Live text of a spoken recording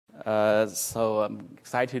So I'm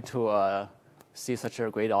excited to see such a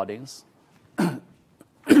great audience.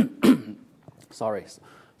 Sorry. So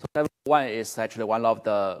 701 is actually one of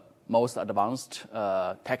the most advanced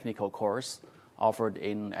technical course offered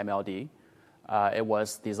in MLD. It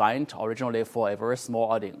was designed originally for a very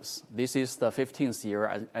small audience. This is the 15th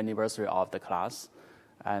year anniversary of the class.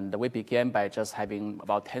 And we began by just having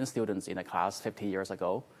about 10 students in the class 50 years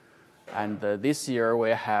ago. And this year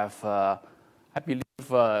we have, I believe,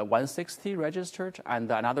 160 registered and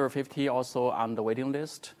another 50 also on the waiting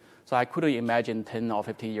list. So I couldn't imagine 10 or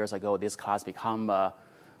 15 years ago this class become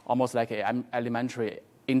almost like an elementary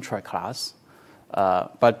intro class.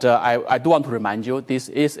 But I do want to remind you, this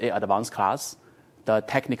is an advanced class. The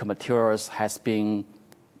technical materials has been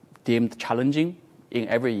deemed challenging in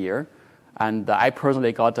every year. And I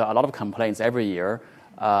personally got a lot of complaints every year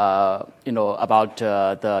about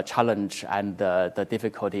the challenge and the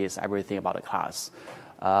difficulties, everything about the class.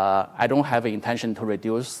 I don't have an intention to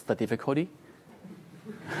reduce the difficulty.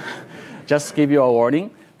 Just give you a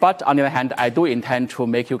warning. But on the other hand, I do intend to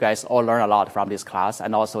make you guys all learn a lot from this class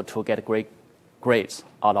and also to get great grades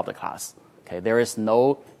out of the class. Okay, there is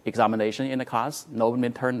no examination in the class, no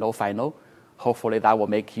midterm, no final. Hopefully that will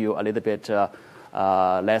make you a little bit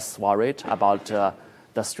less worried about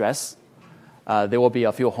the stress. There will be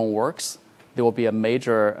a few homeworks. There will be a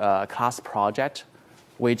major class project,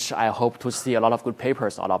 which I hope to see a lot of good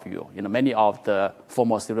papers out of you. Many of the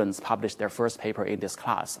former students published their first paper in this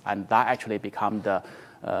class, and that actually become the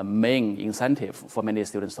main incentive for many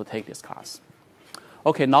students to take this class.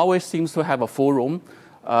 Okay, now we seem to have a full room.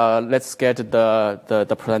 Let's get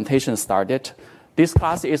the presentation started. This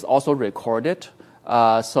class is also recorded.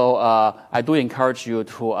 So I do encourage you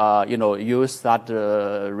to use that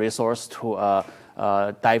resource to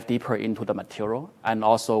dive deeper into the material. And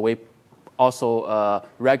also we also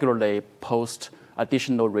regularly post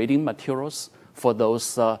additional reading materials for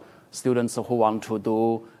those students who want to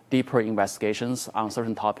do deeper investigations on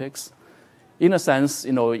certain topics. In a sense,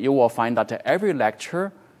 you will find that every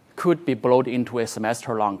lecture could be blown into a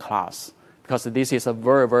semester-long class, because this is a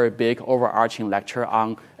very, very big overarching lecture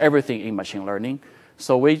on everything in machine learning.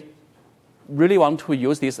 So we really want to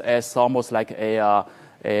use this as almost like a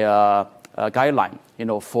guideline,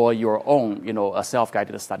 for your own, a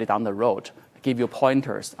self-guided study down the road, give you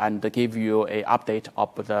pointers and give you an update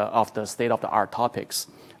of the state-of-the-art topics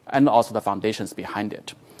and also the foundations behind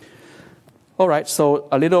it. All right, so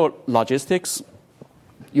a little logistics.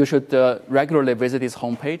 You should regularly visit this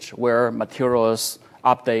homepage where materials,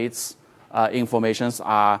 updates, informations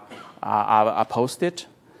are posted.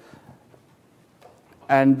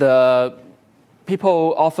 And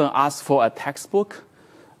people often ask for a textbook.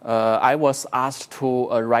 I was asked to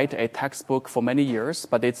write a textbook for many years,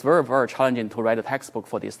 but it's very, very challenging to write a textbook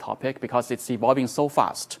for this topic because it's evolving so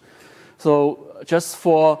fast. So just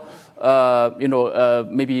for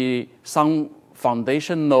maybe some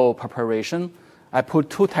foundational preparation, I put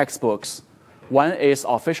two textbooks. One is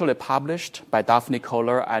officially published by Daphne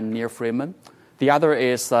Koller and Neil Freeman. The other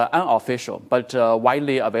is unofficial, but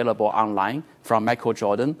widely available online from Michael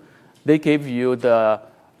Jordan. They give you the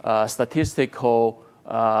statistical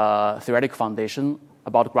theoretic foundation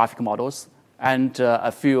about graphic models and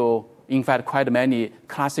a few, in fact, quite many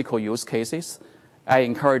classical use cases. I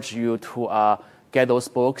encourage you to get those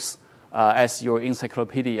books as your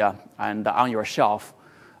encyclopedia and on your shelf.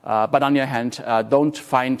 But on the other hand, don't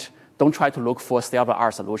try to look for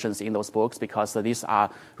state-of-the-art solutions in those books because these are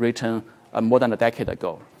written more than a decade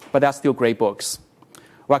ago. But they're still great books.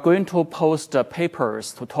 We're going to post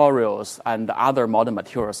papers, tutorials, and other modern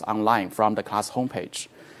materials online from the class homepage.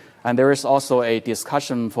 And there is also a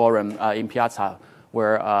discussion forum in Piazza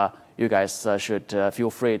where you guys should feel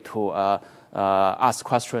free to ask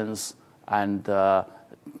questions and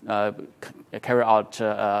carry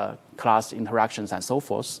out class interactions and so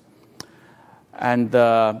forth. And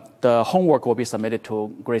the homework will be submitted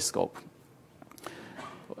to Gradescope.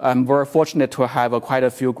 I'm very fortunate to have quite a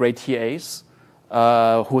few great TAs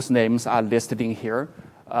whose names are listed in here.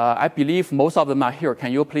 I believe most of them are here.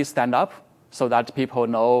 Can you please stand up so that people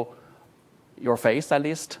know your face at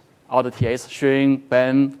least? All the TAs, Xun,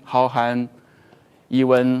 Ben, Hao Han,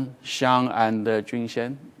 Yiwen, Xiang, and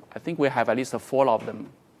Junxian. I think we have at least 4 of them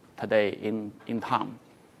today in town.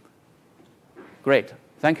 Great.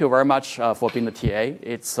 Thank you very much for being the TA.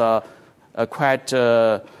 It's a quite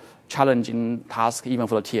challenging task even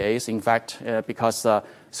for the TAs, in fact, because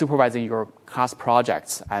supervising your class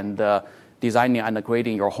projects and designing and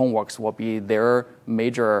grading your homeworks will be their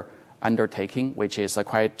major undertaking, which is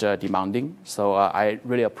quite demanding. So I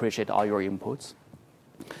really appreciate all your inputs.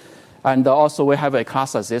 And also, we have a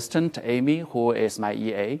class assistant, Amy, who is my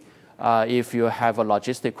EA. If you have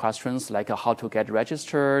logistic questions like how to get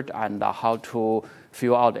registered and how to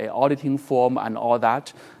fill out an auditing form and all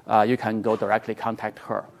that, you can go directly contact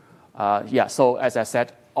her. Yeah, so as I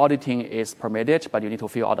said, auditing is permitted, but you need to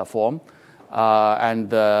fill out a form.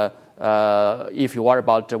 If you worry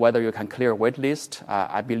about whether you can clear wait list,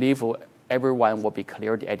 I believe everyone will be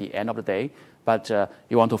cleared at the end of the day, but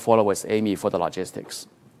you want to follow with Amy for the logistics.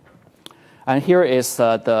 And here is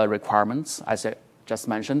the requirements, as I just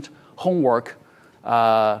mentioned. Homework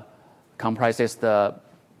comprises the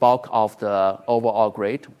bulk of the overall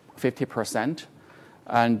grade, 50%.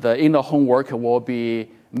 And in the homework, we'll be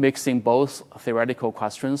mixing both theoretical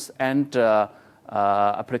questions and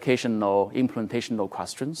applicational, implementational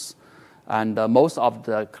questions. And most of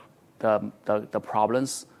the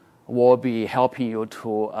problems will be helping you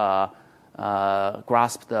to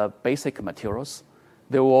grasp the basic materials.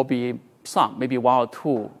 There will be some, maybe one or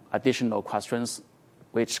two additional questions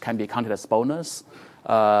which can be counted as bonus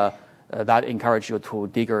that encourage you to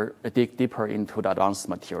dig deeper into the advanced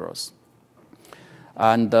materials.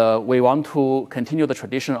 And we want to continue the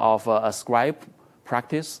tradition of a scribe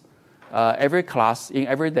practice. Every class, in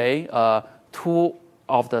every day, two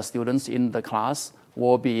of the students in the class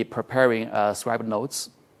will be preparing scribe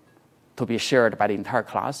notes to be shared by the entire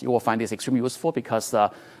class. You will find this extremely useful because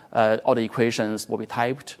all the equations will be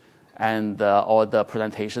typed and all the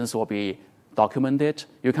presentations will be documented.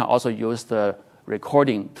 You can also use the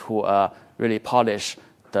recording to really polish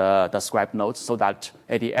the scribe notes so that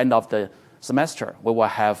at the end of the semester, we will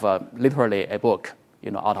have literally a book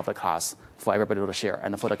out of the class for everybody to share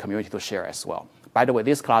and for the community to share as well. By the way,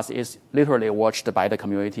 this class is literally watched by the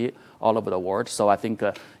community all over the world, so I think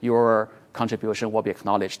your contribution will be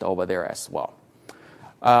acknowledged over there as well.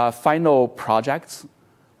 Final projects,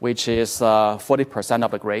 which is 40%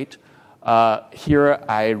 of the grade. Here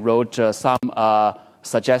I wrote some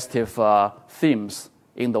suggestive themes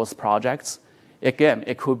in those projects. Again,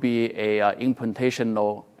 it could be a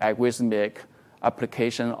implementational, algorithmic,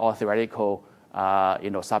 application, or theoretical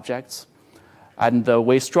subjects. And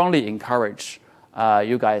we strongly encourage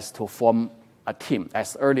you guys to form a team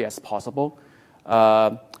as early as possible.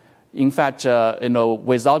 In fact,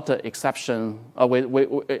 without the exception,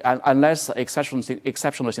 unless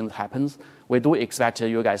exceptional things happens, we do expect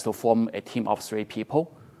you guys to form a team of 3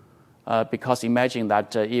 people. Because imagine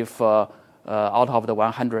that if out of the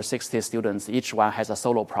 160 students, each one has a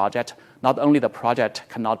solo project, not only the project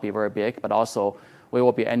cannot be very big, but also we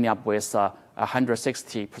will be ending up with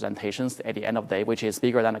 160 presentations at the end of the day, which is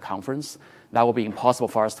bigger than a conference. That will be impossible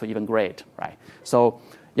for us to even grade, right? So,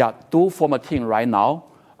 yeah, do form a team right now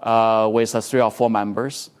with 3 or 4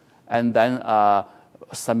 members, and then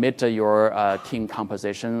submit your team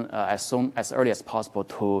composition as early as possible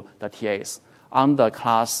to the TAs. On the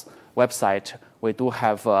class website, we do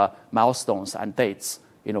have milestones and dates,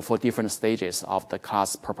 for different stages of the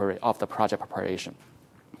class of the project preparation.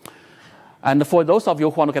 And for those of you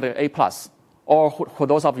who want to get an A+, or for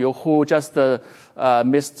those of you who just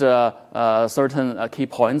missed certain key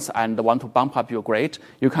points and want to bump up your grade,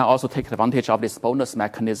 you can also take advantage of this bonus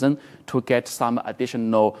mechanism to get some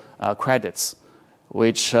additional credits,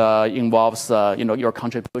 which involves your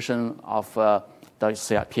contribution of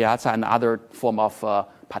the Piazza and other form of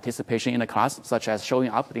participation in the class, such as showing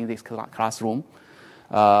up in this classroom.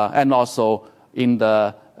 And also in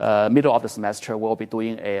the middle of the semester, we'll be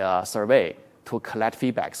doing a survey to collect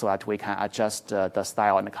feedback so that we can adjust the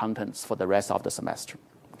style and the contents for the rest of the semester.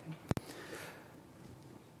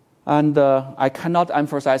 And I cannot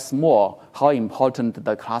emphasize more how important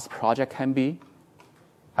the class project can be.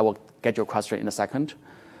 I will get your question in a second.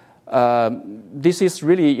 This is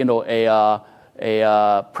really,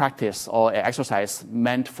 a practice or an exercise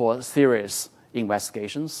meant for serious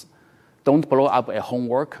investigations. Don't blow up a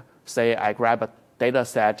homework. Say I grab a data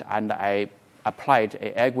set and I applied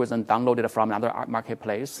an algorithm downloaded from another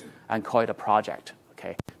marketplace and call it a project.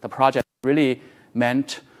 Okay, the project really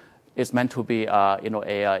is meant to be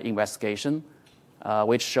a investigation,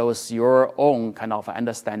 which shows your own kind of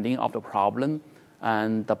understanding of the problem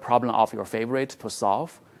and the problem of your favorite to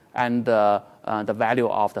solve, and the value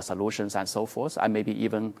of the solutions and so forth, and maybe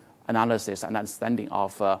even analysis and understanding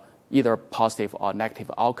of either positive or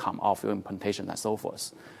negative outcome of your implementation and so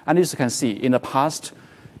forth. And as you can see, in the past,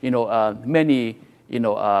 many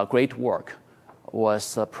great work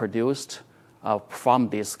was produced from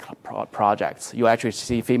these projects. You actually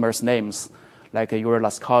see famous names like Yuri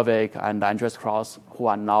Laskovic and Andreas Krauss, who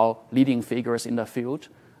are now leading figures in the field.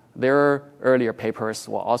 Their earlier papers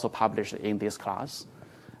were also published in this class.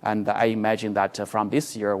 And I imagine that from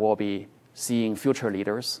this year, we'll be seeing future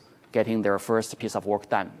leaders getting their first piece of work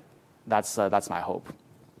done. That's my hope.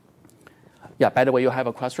 Yeah, by the way, you have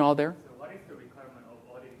a question out there? So what is the requirement of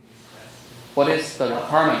auditing this test? What is the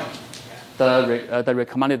requirement? Yeah. The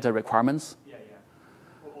recommended requirements? Yeah.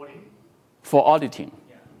 For auditing? For auditing?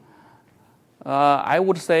 Yeah. I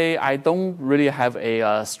would say I don't really have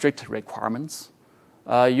a strict requirements.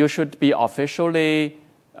 You should be officially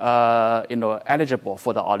eligible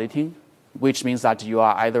for the auditing, which means that you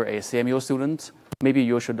are either a CMU student, maybe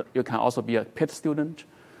you can also be a PIT student.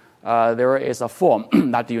 There is a form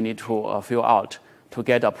that you need to fill out to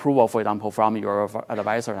get approval, for example, from your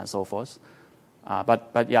advisor and so forth.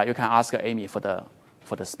 But yeah, you can ask Amy for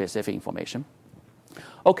the specific information.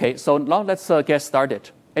 Okay, so now let's get started.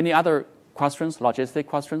 Any other questions, logistic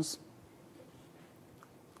questions?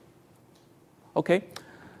 Okay,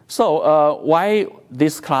 so why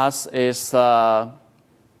this class is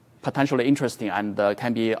potentially interesting and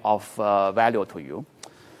can be of value to you?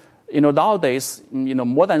 Nowadays,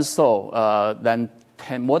 more than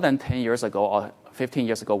more than 10 years ago or 15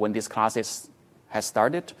 years ago when this class has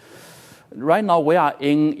started, right now we are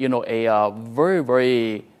in a very,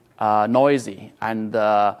 very noisy and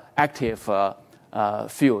active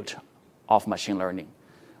field of machine learning,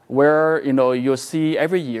 where you see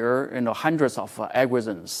every year hundreds of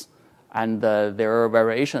algorithms and their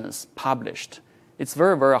variations published. It's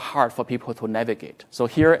very, very hard for people to navigate. So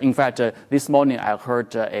here, in fact, this morning I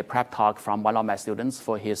heard a prep talk from one of my students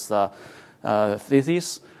for his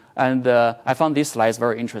thesis, and I found this slide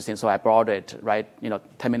very interesting, so I brought it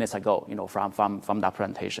 10 minutes ago, from that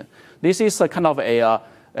presentation. This is a kind of a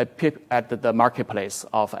peep at the marketplace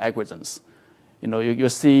of algorithms. You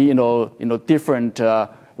see, different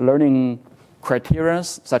learning criteria,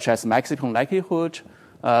 such as maximum likelihood,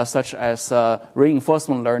 such as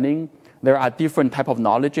reinforcement learning. There are different type of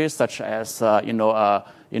knowledges, such as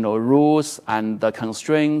rules and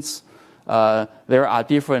constraints. There are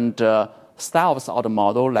different styles of the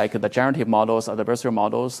model, like the generative models, adversarial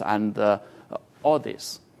models, and all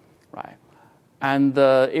this, right? And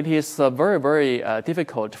it is very, very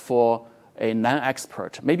difficult for a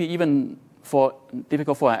non-expert, maybe even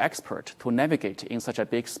difficult for an expert to navigate in such a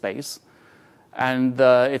big space. And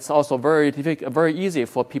it's also very easy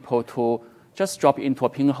for people to just drop into a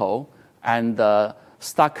pinhole and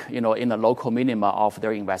stuck in the local minima of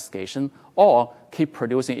their investigation, or keep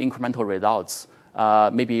producing incremental results,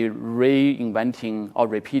 maybe reinventing or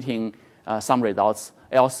repeating some results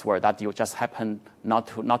elsewhere that you just not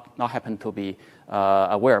happen to be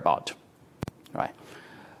aware about. Right.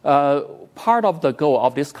 Part of the goal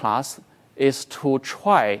of this class is to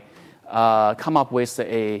try come up with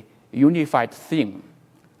a unified theme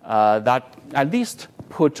that at least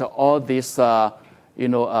put all these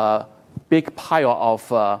big pile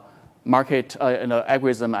of market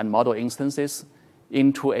algorithm and model instances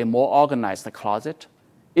into a more organized closet,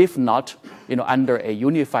 if not under a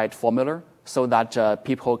unified formula, so that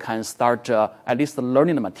people can start at least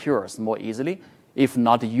learning the materials more easily, if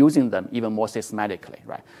not using them even more systematically,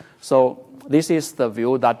 right? So this is the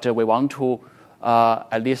view that we want to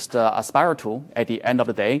at least aspire to at the end of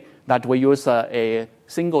the day, that we use a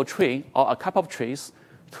single tree or a couple of trees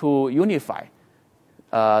to unify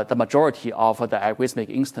the majority of the algorithmic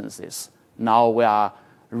instances now we are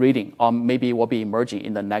reading, or maybe will be emerging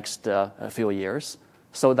in the next few years,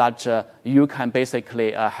 so that you can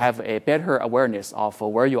basically have a better awareness of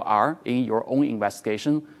where you are in your own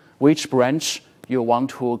investigation, which branch you want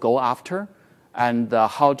to go after, and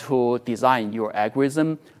how to design your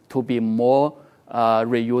algorithm to be more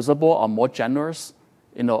reusable or more generous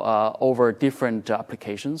over different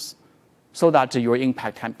applications, so that your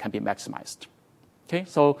impact can be maximized. Okay,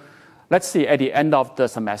 so let's see at the end of the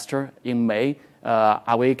semester in May,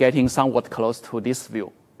 are we getting somewhat close to this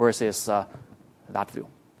view versus that view?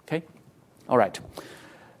 Okay, all right.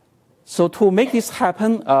 So to make this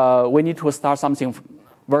happen, we need to start something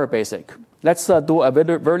very basic. Let's do a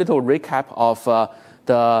very little recap of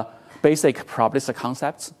the basic probabilistic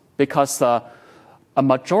concepts, because a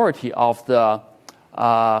majority of the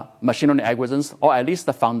machine learning algorithms, or at least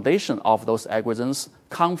the foundation of those algorithms,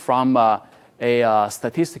 come from a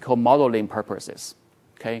statistical modeling purposes.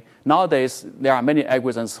 Okay. Nowadays, there are many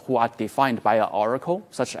algorithms who are defined by an oracle,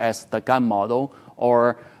 such as the GAN model,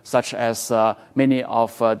 or such as many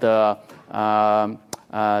of the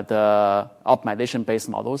optimization-based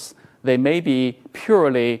models. They may be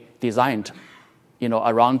purely designed,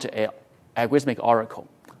 around an algorithmic oracle.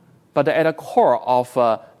 But at the core of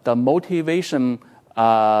the motivation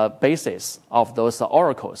basis of those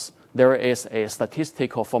oracles, there is a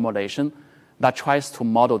statistical formulation that tries to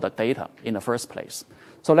model the data in the first place.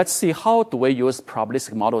 So let's see, how do we use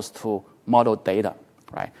probabilistic models to model data?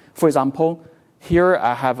 right? For example, here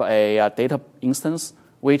I have a data instance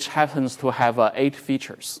which happens to have 8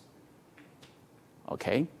 features,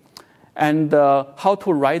 okay? And how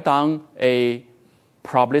to write down a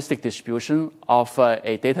probabilistic distribution of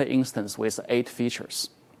a data instance with 8 features.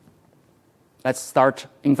 Let's start,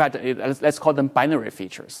 in fact, let's call them binary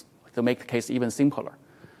features to make the case even simpler.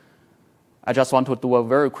 I just want to do a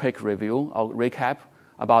very quick review or recap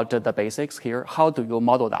about the basics here. How do you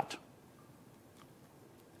model that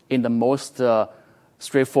in the most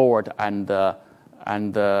straightforward and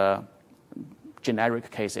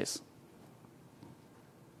generic cases?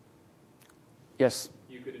 Yes?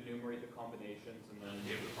 You could enumerate the combinations and then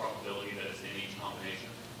give the probability that it's in each combination.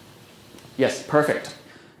 Yes, perfect.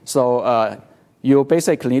 So you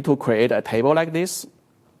basically need to create a table like this,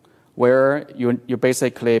 where you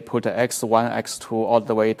basically put x1, x2, all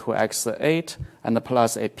the way to x8, and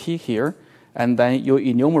plus a p here, and then you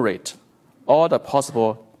enumerate all the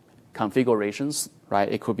possible configurations, right?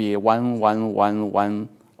 It could be 1, 1, 1, 1,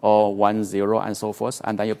 or 1, 0, and so forth,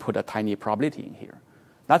 and then you put a tiny probability in here.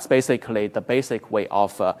 That's basically the basic way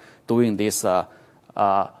of doing this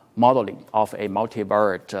modeling of a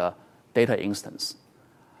multivariate data instance.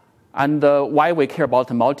 And why we care about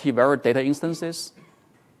multivariate data instances?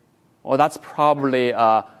 Well, that's probably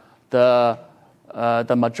the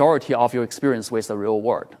majority of your experience with the real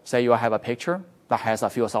world. Say you have a picture that has a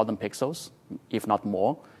few thousand pixels, if not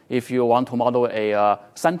more. If you want to model a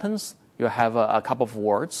sentence, you have a couple of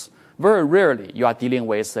words. Very rarely you are dealing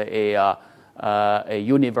with a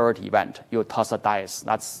univariate event. You toss a dice.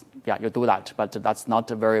 You do that, but that's not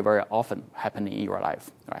very, very often happening in your life,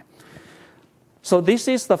 right? So this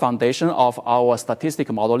is the foundation of our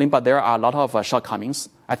statistical modeling, but there are a lot of shortcomings.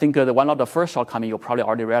 I think one of the first shortcomings you probably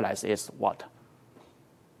already realize is what?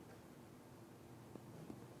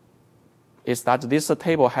 Is that this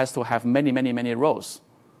table has to have many, many, many rows,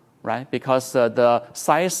 right? Because the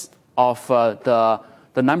size of the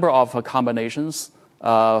number of combinations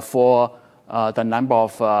for the number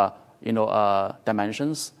of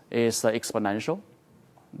dimensions is exponential.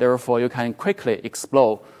 Therefore, you can quickly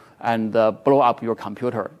explode and blow up your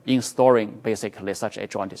computer in storing basically such a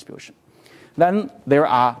joint distribution. Then there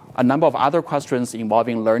are a number of other questions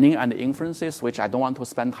involving learning and inferences, which I don't want to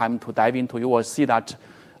spend time to dive into. You will see that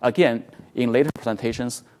again in later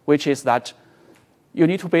presentations, which is that you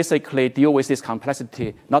need to basically deal with this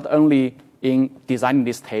complexity not only in designing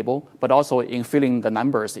this table, but also in filling the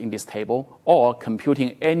numbers in this table or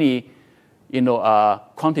computing any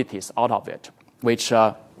quantities out of it, which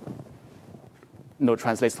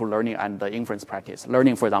translates to learning and the inference practice.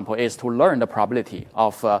 Learning, for example, is to learn the probability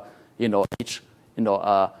of each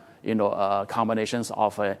combinations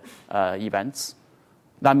of events.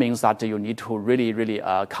 That means that you need to really, really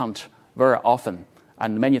count very often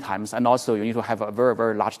and many times, and also you need to have a very,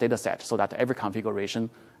 very large data set so that every configuration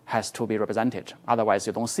has to be represented. Otherwise,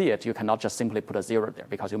 you don't see it. You cannot just simply put a 0 there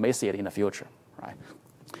because you may see it in the future, right?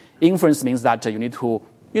 Inference means that you need to,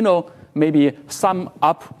 maybe sum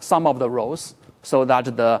up some of the rows so that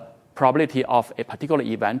the probability of a particular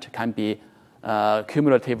event can be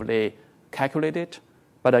cumulatively calculated.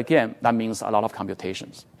 But again, that means a lot of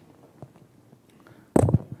computations.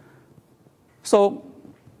 So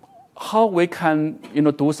how we can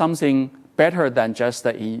do something better than just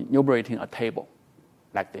enumerating a table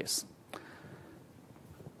like this?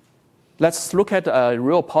 Let's look at a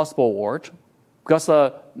real possible world, because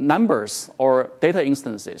numbers or data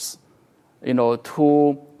instances,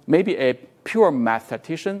 to maybe a pure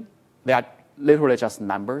mathematician, they are literally just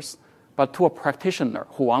numbers. But to a practitioner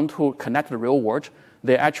who want to connect the real world,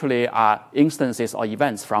 they actually are instances or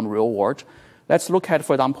events from real world. Let's look at,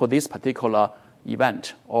 for example, this particular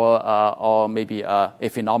event or maybe a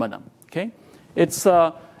phenomenon. Okay, it's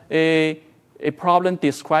a problem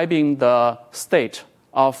describing the state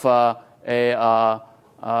of a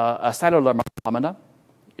cellular phenomena.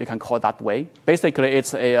 You can call it that way. Basically,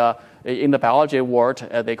 it's in the biology world,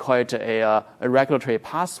 they call it a regulatory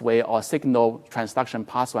pathway or signal transduction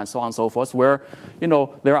pathway and so on and so forth, where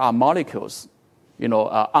there are molecules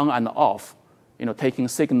on and off, taking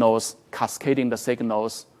signals, cascading the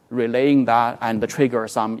signals, relaying that, and trigger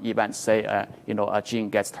some events, say a gene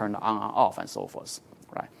gets turned on and off and so forth,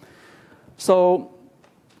 right? So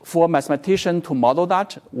for a mathematician to model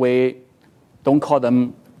that, we don't call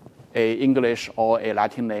them a English or a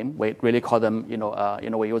Latin name. We really call them,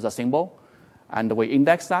 we use a symbol, and we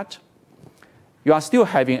index that. You are still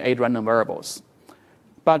having 8 random variables.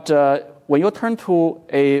 But when you turn to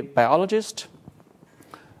a biologist,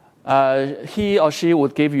 he or she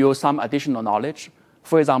would give you some additional knowledge.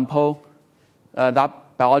 For example,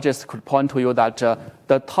 that biologist could point to you that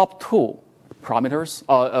the top 2 parameters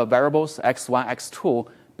or variables x1, x2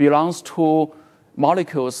 belongs to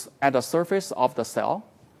molecules at the surface of the cell,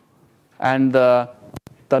 and the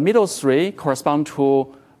middle three correspond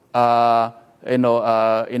to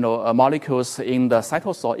molecules in the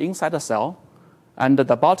cytosol inside the cell, and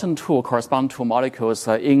the bottom two correspond to molecules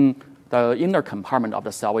in the inner compartment of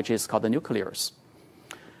the cell, which is called the nucleus.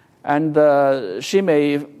 And she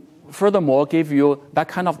may furthermore give you that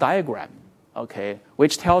kind of diagram, okay,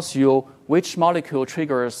 which tells you which molecule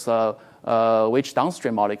triggers which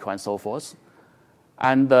downstream molecule and so forth.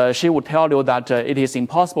 And she would tell you that it is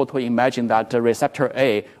impossible to imagine that receptor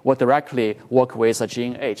A will directly work with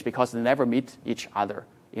gene H because they never meet each other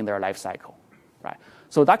in their life cycle, right?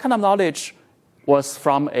 So that kind of knowledge was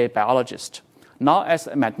from a biologist. Now, as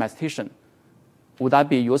a mathematician, would that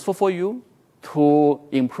be useful for you to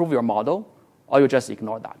improve your model, or you just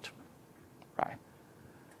ignore that, right?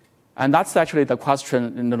 And that's actually the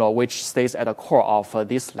question, which stays at the core of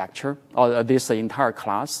this lecture or this entire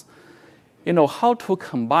class. How to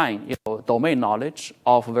combine, domain knowledge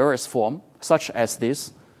of various forms, such as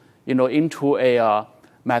this, into a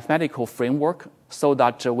mathematical framework so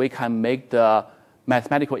that we can make the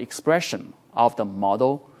mathematical expression of the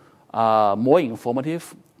model more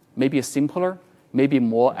informative, maybe simpler, maybe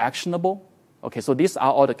more actionable. Okay, so these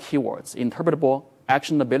are all the keywords: interpretable,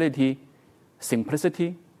 actionability,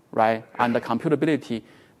 simplicity, right, and the computability.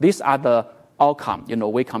 These are the outcome,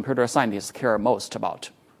 we computer scientists care most about.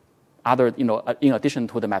 In addition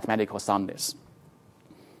to the mathematical soundness.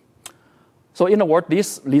 So in a word,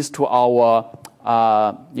 this leads to our,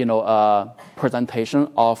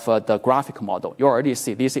 presentation of the graphic model. You already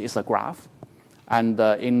see this is a graph. And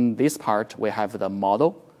in this part, we have the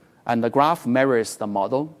model. And the graph mirrors the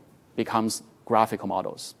model, becomes graphical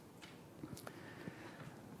models.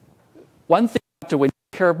 One thing that we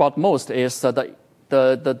care about most is the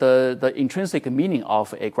intrinsic meaning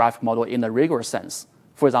of a graphic model in a rigorous sense.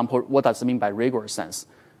 For example, what does it mean by rigorous sense?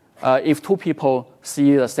 If two people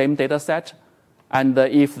see the same data set, and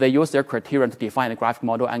if they use their criterion to define a graphic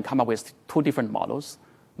model and come up with two different models,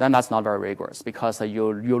 then that's not very rigorous because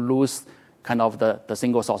you lose kind of the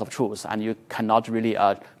single source of truth, and you cannot really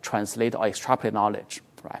translate or extrapolate knowledge,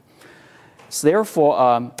 right? So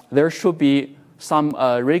therefore, there should be some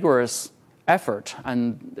rigorous effort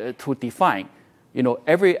and to define,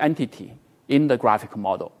 every entity in the graphic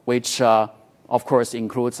model, which of course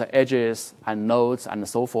includes edges and nodes and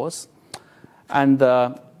so forth. And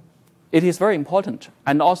it is very important.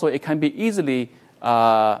 And also it can be easily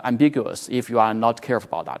ambiguous if you are not careful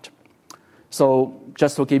about that. So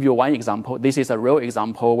just to give you one example, this is a real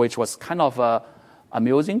example which was kind of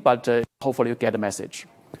amusing, but hopefully you get the message.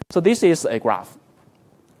 So this is a graph,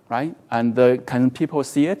 right? And can people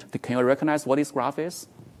see it? Can you recognize what this graph is?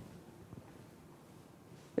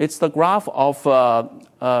 It's the graph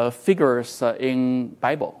of figures in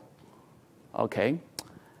Bible, okay?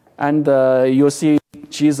 And you see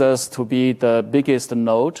Jesus to be the biggest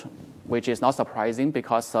node, which is not surprising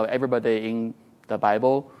because everybody in the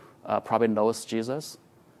Bible probably knows Jesus.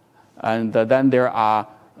 And then there are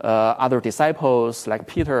other disciples like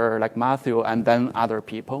Peter, like Matthew, and then other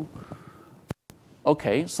people.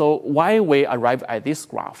 Okay, so why we arrive at this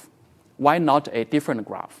graph? Why not a different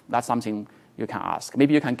graph? That's something you can ask.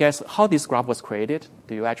 Maybe you can guess how this graph was created.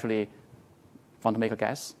 Do you actually want to make a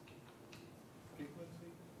guess?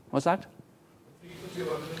 Frequency. What's that? Frequency of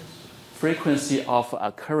occurrence. Frequency of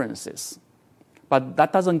occurrences. But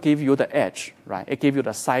that doesn't give you the edge, right? It gives you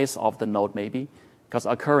the size of the node maybe, because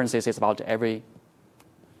occurrences is about every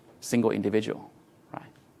single individual, right?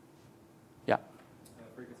 Yeah?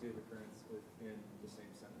 Frequency of occurrence within the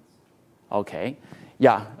same sentence. Okay.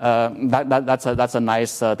 Yeah, that's a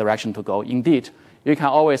nice direction to go. Indeed, you can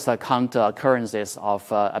always count occurrences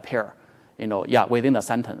of a pair, within a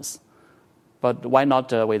sentence. But why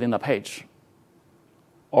not within a page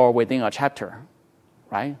or within a chapter,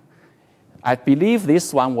 right? I believe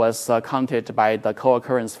this one was counted by the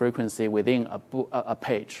co-occurrence frequency within a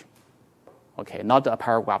page. Okay, not a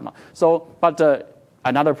paragraph. No. So, but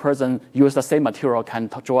another person use the same material can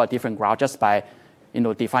draw a different graph just by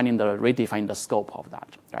redefining the scope of that.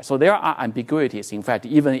 Right? So there are ambiguities, in fact,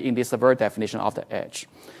 even in this very definition of the edge.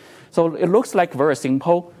 So it looks like very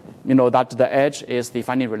simple, that the edge is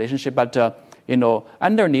defining relationship, but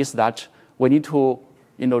underneath that, we need to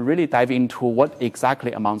really dive into what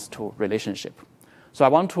exactly amounts to relationship. So I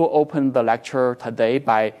want to open the lecture today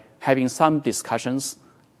by having some discussions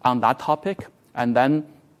on that topic, and then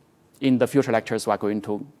in the future lectures, we're going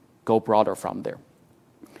to go broader from there.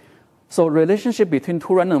 So relationship between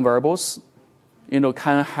two random variables,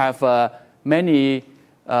 can have many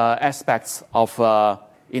aspects of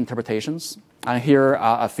interpretations. And here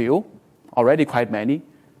are a few, already quite many.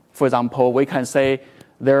 For example, we can say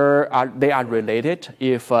they are related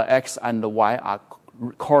if x and y are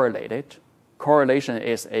correlated. Correlation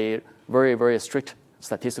is a very, very strict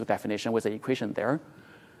statistical definition with the equation there.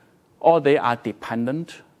 Or they are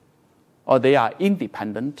dependent, or they are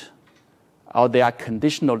independent, or they are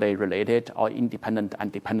conditionally related, or independent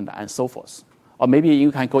and dependent, and so forth. Or maybe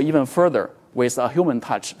you can go even further with a human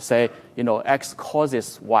touch, say, X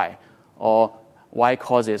causes Y, or Y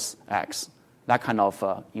causes X, that kind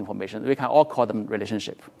of information. We can all call them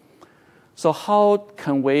relationship. So how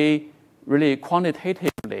can we really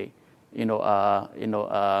quantitatively,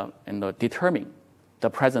 determine the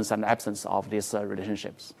presence and absence of these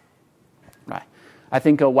relationships? Right. I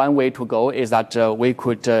think one way to go is that we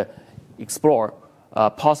could explore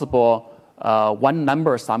possible one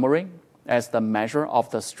number summary as the measure of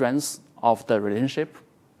the strength of the relationship,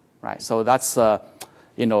 right? So that's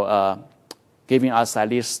giving us at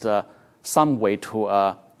least some way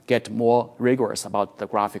to get more rigorous about the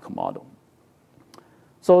graphical model.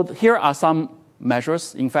 So here are some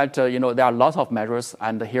measures. In fact, there are lots of measures,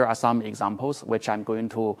 and here are some examples which I'm going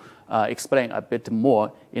to explain a bit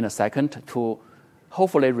more in a second to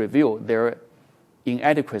hopefully reveal their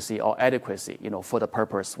inadequacy or adequacy, for the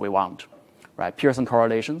purpose we want, right? Pearson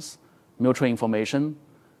correlations, mutual information,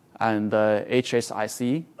 and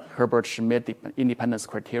HSIC, Herbert-Schmidt independence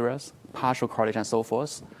criteria, partial correlation, and so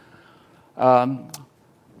forth.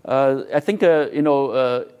 I think,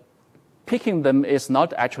 picking them is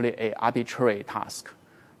not actually an arbitrary task,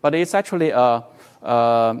 but it's actually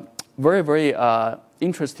very, very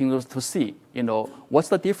interesting to see, what's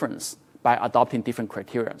the difference by adopting different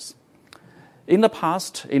criteria. In the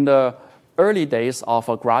past, in the early days of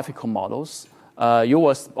graphical models, you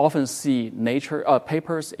will often see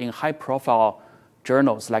papers in high-profile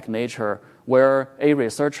journals like Nature, where a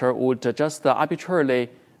researcher would just arbitrarily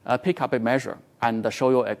pick up a measure and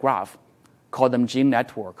show you a graph, call them gene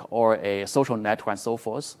network or a social network and so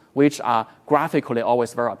forth, which are graphically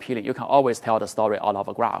always very appealing. You can always tell the story out of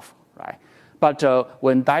a graph, right? But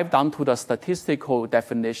when dive down to the statistical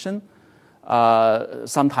definition,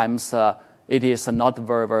 sometimes it is not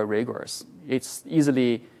very, very rigorous. It's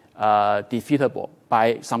easily defeatable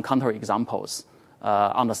by some counterexamples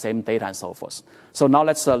on the same data and so forth. So now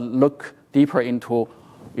let's look deeper into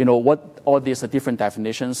what all these different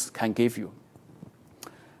definitions can give you.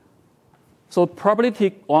 So probability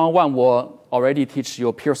 101 will already teach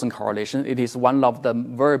you Pearson correlation. It is one of the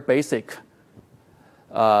very basic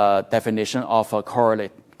definition of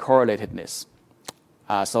correlatedness.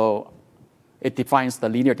 So it defines the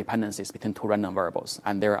linear dependencies between two random variables,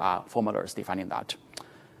 and there are formulas defining that.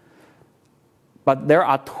 But there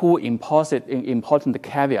are two important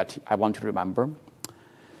caveats I want to remember.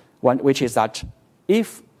 One, which is that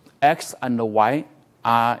if X and Y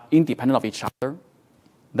are independent of each other,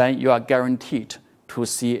 then you are guaranteed to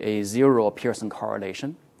see a zero Pearson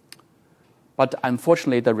correlation. But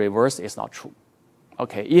unfortunately, the reverse is not true.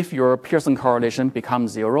 Okay, if your Pearson correlation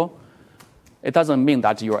becomes zero, it doesn't mean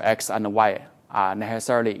that your X and Y are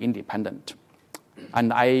necessarily independent.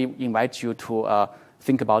 And I invite you to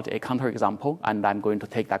think about a counterexample, and I'm going to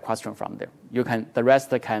take that question from there. The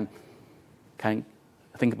rest can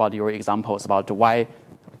think about your examples about why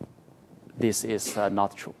this is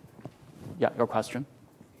not true. Yeah, your question?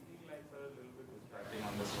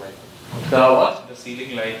 On this slide. The what? The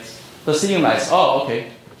ceiling lights. The ceiling lights. Oh,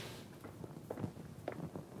 okay.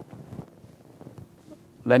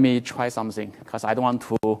 Let me try something because I don't want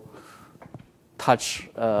to touch.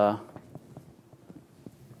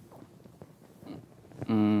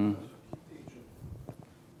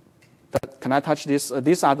 Can I touch this?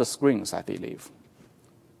 These are the screens, I believe.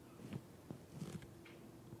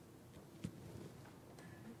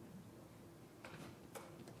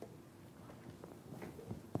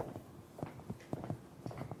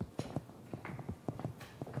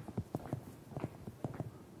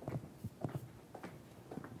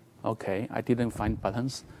 Okay, I didn't find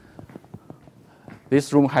buttons.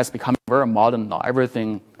 This room has become very modern now.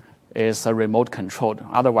 Everything is remote controlled.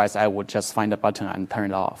 Otherwise, I would just find a button and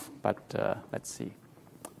turn it off. But let's see.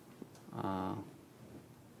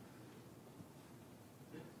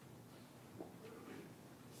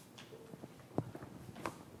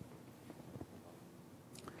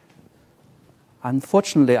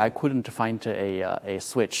 Unfortunately, I couldn't find a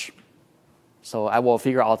switch. So I will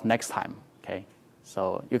figure out next time. Okay.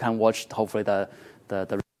 So you can watch, hopefully, the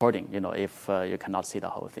recording, if you cannot see the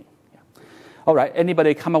whole thing. Yeah. All right,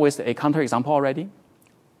 anybody come up with a counterexample already?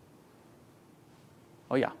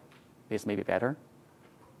 Oh, yeah, this may be better.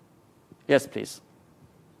 Yes, please.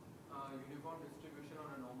 Uniform distribution on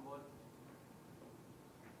a normal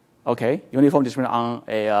Okay, uniform distribution on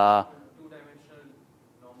a. Two-dimensional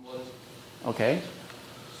norm was. Okay.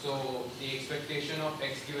 So the expectation of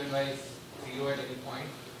x given y is 0 at any point,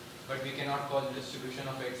 but we cannot call the distribution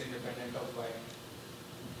of x independent of y.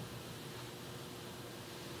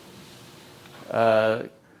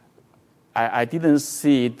 I didn't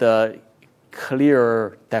see the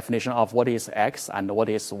clear definition of what is x and what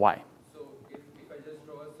is y. So if I just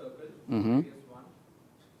draw a circle, Mm-hmm. radius 1,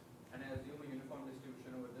 and I assume a uniform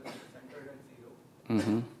distribution over this centered at 0.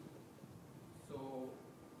 Mm-hmm. So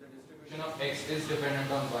the distribution Distribution of x is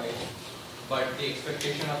dependent on y, but the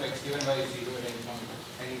expectation of x given y is 0 at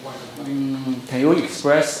any point of y. Can you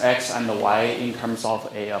express x and y in terms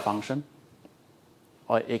of a function?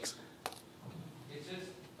 Or x? It's just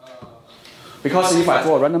Because if I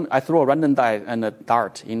throw a random die and a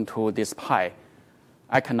dart into this pie,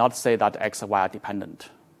 I cannot say that x and y are dependent.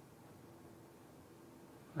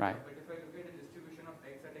 Right? But if I look at the distribution of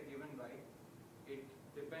x at a given y, it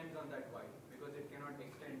depends on that y because it cannot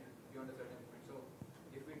extend beyond a certain point. So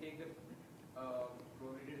if we take the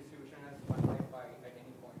probability distribution as 1 by pi at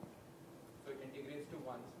any point, so it integrates to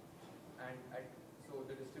 1, and so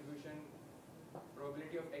the distribution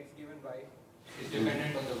probability of x given y is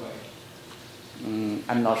dependent on the y.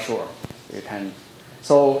 I'm not sure. You can.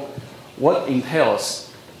 So, what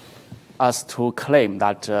entails us to claim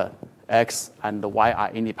that x and y are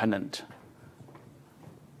independent?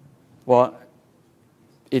 Well,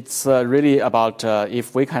 it's really about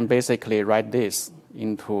if we can basically write this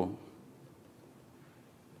into.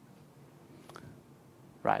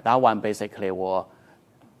 Right, that one basically will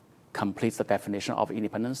complete the definition of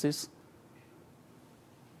independencies.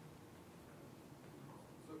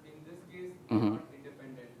 So in this case, Mm-hmm. they're not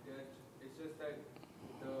independent. It's just that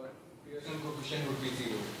the Pearson coefficient would be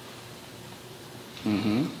 0.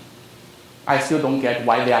 Mm-hmm. I still don't get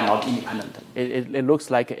why they are not independent. It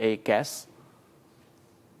looks like a guess,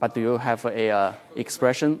 but do you have a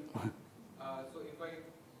expression? so if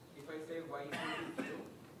I say y equal to 0,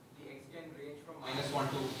 the x can range from -1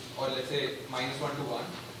 to, or let's say -1 to 1.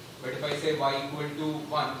 But if I say y equal to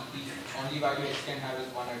 1, the only value x can have is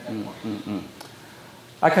 1 at that point.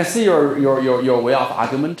 I can see your way of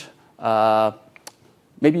argument.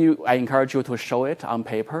 Maybe I encourage you to show it on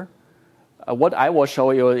paper. What I will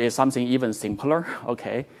show you is something even simpler.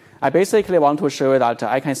 Okay, I basically want to show you that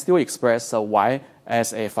I can still express y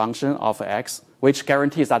as a function of x, which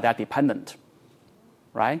guarantees that they're dependent,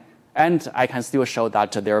 right? And I can still show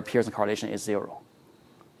that their Pearson correlation is 0.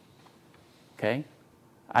 Okay,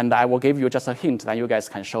 and I will give you just a hint that you guys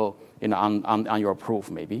can show on your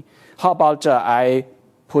proof maybe. How about I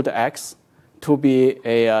put x to be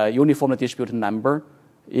a uniformly distributed number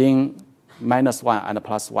in -1 and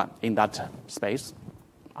 +1 in that space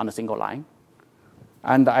on a single line.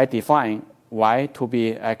 And I define y to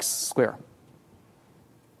be x squared.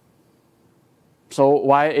 So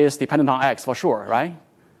y is dependent on x for sure, right?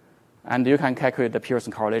 And you can calculate the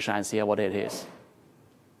Pearson correlation and see what it is.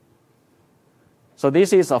 So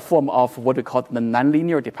this is a form of what we call the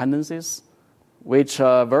nonlinear dependencies, which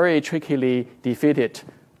very trickily defeated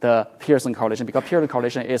the Pearson correlation because Pearson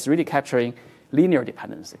correlation is really capturing linear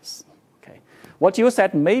dependencies. Okay, what you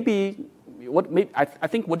said I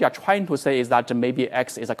think what you are trying to say is that maybe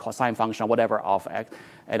x is a cosine function or whatever of x,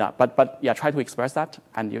 but yeah, try to express that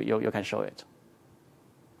and you can show it.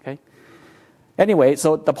 Okay. Anyway,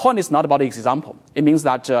 so the point is not about the example. It means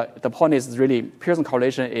that the point is really Pearson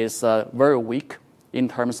correlation is very weak in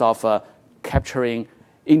terms of capturing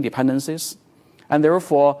independencies, and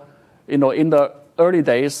therefore, in the early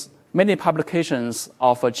days, many publications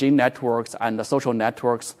of gene networks and social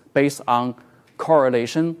networks based on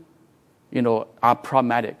correlation, are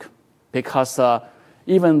problematic because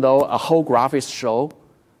even though a whole graph is shown,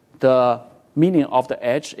 the meaning of the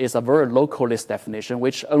edge is a very localist definition,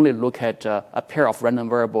 which only look at a pair of random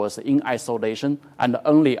variables in isolation and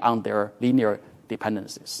only on their linear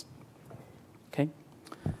dependencies. Okay,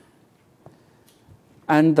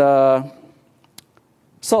 and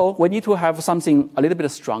so we need to have something a little bit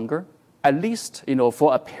stronger. At least,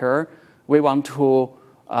 for a pair, we want to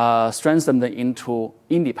strengthen them into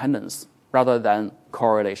independence rather than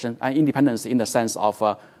correlation, and independence in the sense of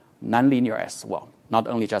nonlinear as well, not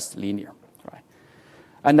only just linear, right?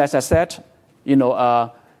 And as I said,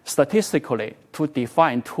 statistically, to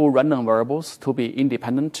define two random variables to be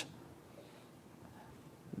independent,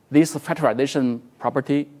 this factorization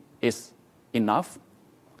property is enough.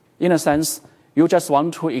 In a sense, you just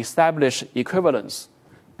want to establish equivalence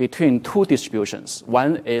between two distributions.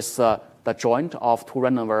 One is the joint of two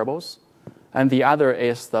random variables, and the other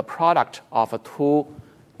is the product of two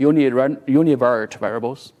univariate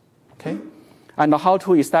variables. Okay, And how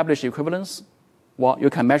to establish equivalence? Well, you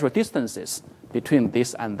can measure distances between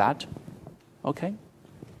this and that. Okay?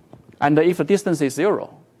 And if the distance is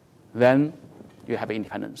 0, then you have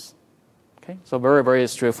independence. Okay? So very, very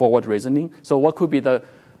straightforward reasoning. So what could be the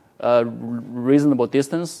reasonable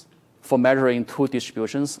distance for measuring two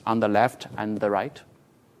distributions on the left and the right?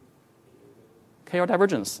 KL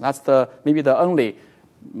divergence. That's maybe the only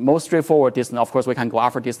most straightforward distance. Of course, we can go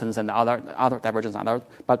after distance and other divergence,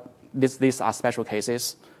 but these are special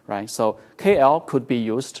cases, right? So KL could be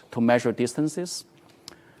used to measure distances.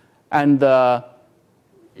 And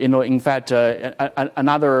in fact,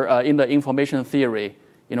 another in the information theory,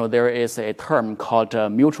 there is a term called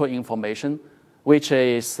mutual information, which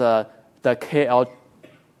is the KL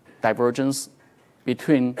divergence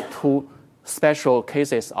between two special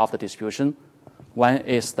cases of the distribution. One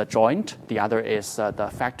is the joint, the other is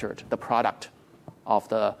the factored, the product of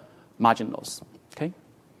the marginals. Okay?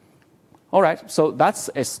 All right, so that's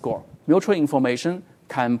a score. Mutual information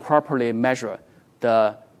can properly measure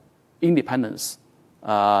the independence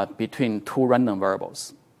between two random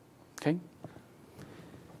variables. Okay?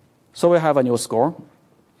 So we have a new score.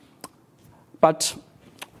 But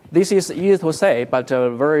this is easy to say, but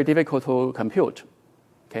very difficult to compute.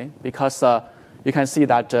 Okay? Because you can see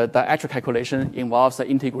that the actual calculation involves the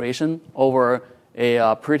integration over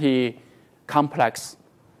a pretty complex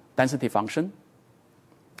density function.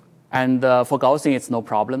 And for Gaussian, it's no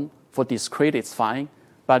problem. For discrete, it's fine.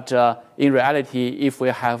 But in reality, if we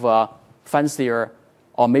have fancier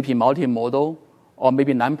or maybe multimodal or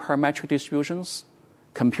maybe non-parametric distributions,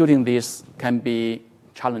 computing this can be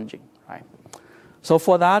challenging, right? So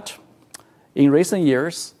for that, in recent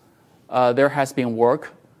years, there has been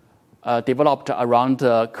work developed around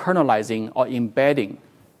kernelizing or embedding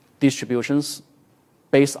distributions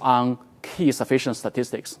based on key sufficient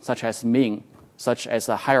statistics, such as mean, such as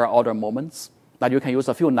higher order moments, that you can use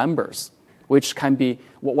a few numbers, which can be,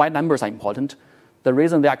 why numbers are important. The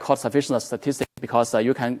reason they are called sufficient statistics is because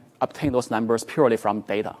you can obtain those numbers purely from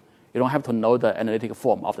data. You don't have to know the analytic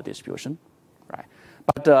form of the distribution, right?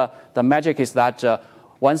 But the magic is that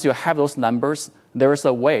once you have those numbers, there is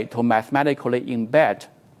a way to mathematically embed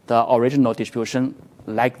the original distribution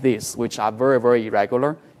like this, which are very, very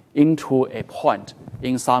irregular, into a point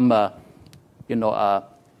in some,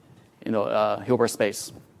 Hilbert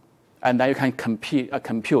space, and then you can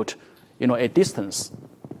compute, a distance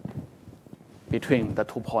between the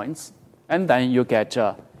 2 points, and then you get,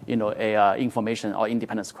 information or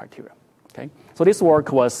independence criteria. Okay, so this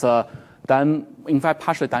work was done, in fact,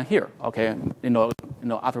 partially done here. Okay,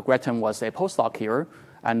 Arthur Gretton was a postdoc here,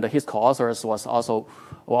 and his co-authors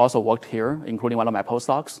also worked here, including one of my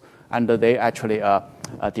postdocs, and they actually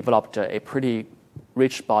developed a pretty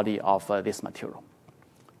rich body of this material.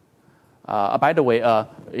 By the way,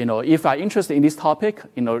 if you're interested in this topic,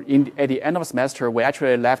 at the end of the semester, we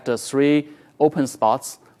actually left 3 open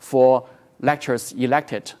spots for lectures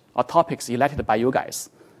elected or topics elected by you guys.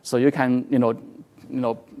 So you can,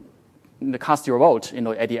 cast your vote,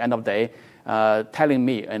 at the end of the day, telling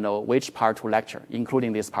me, which part to lecture,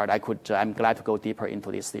 including this part. I'm glad to go deeper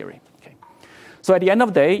into this theory. Okay. So at the end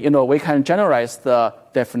of the day, we can generalize the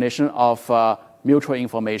definition of mutual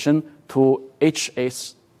information to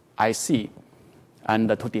HSIC and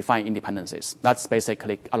to define independencies. That's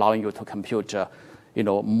basically allowing you to compute,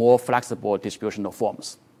 more flexible distributional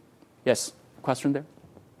forms. Yes, question there?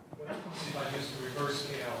 What happens if I use reverse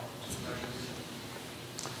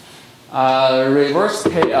KL? Reverse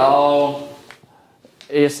KL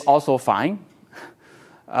is also fine.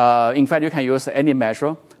 In fact, you can use any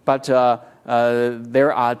measure, but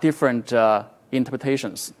there are different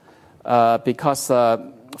interpretations because,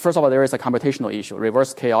 first of all, there is a computational issue.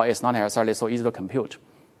 Reverse KL is not necessarily so easy to compute,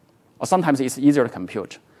 or sometimes it's easier to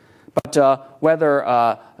compute. But whether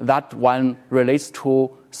that one relates to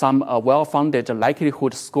some well-founded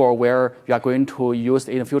likelihood score where you are going to use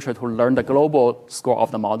it in the future to learn the global score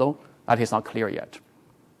of the model, that is not clear yet.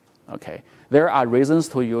 Okay. There are reasons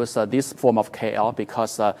to use this form of KL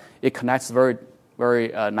because it connects very,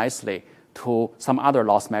 very nicely to some other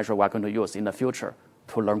loss measure we're going to use in the future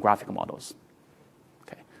to learn graphical models.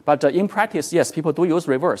 Okay. But in practice, yes, people do use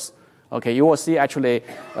reverse. Okay, you will see actually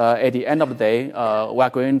at the end of the day, we're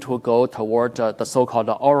going to go toward the so-called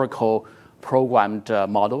Oracle programmed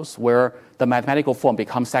models where the mathematical form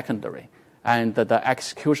becomes secondary and the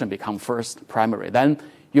execution becomes first primary. Then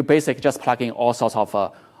you basically just plug in all sorts of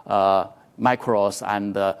macros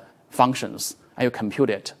and functions and you compute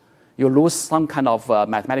it. You lose some kind of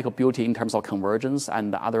mathematical beauty in terms of convergence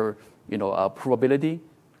and other probability,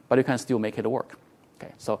 but you can still make it work.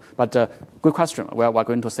 Okay, so, but good question. We're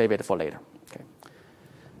going to save it for later. Okay.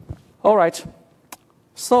 All right.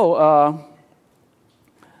 So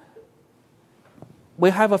we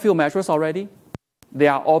have a few measures already. They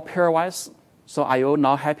are all pairwise. So are you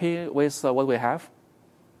now happy with what we have?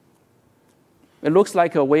 It looks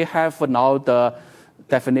like we have now the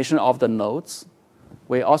definition of the nodes.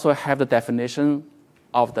 We also have the definition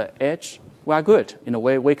of the edge. We are good. In a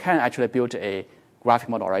way, we can actually build a graphic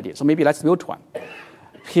model already. So maybe let's build one.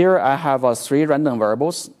 Here I have 3 random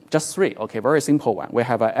variables, just 3. Okay, very simple one. We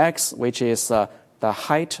have x, which is the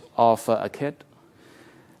height of a kid.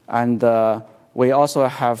 And we also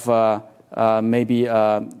have maybe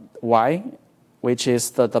y, which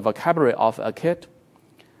is the vocabulary of a kid.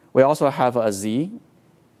 We also have a z,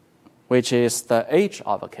 which is the age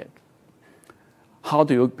of a kid. How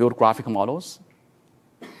do you build graphical models?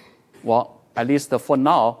 Well, at least for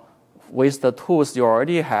now, with the tools you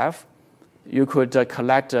already have, you could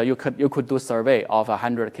collect, you could do survey of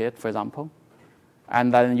 100 kids, for example,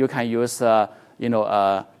 and then you can use the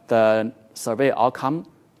survey outcome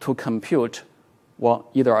to compute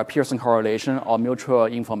either a Pearson correlation or mutual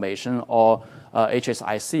information or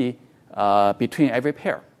HSIC between every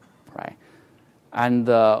pair, right? And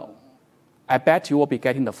I bet you will be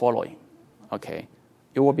getting the following. Okay,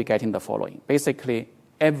 you will be getting the following. Basically,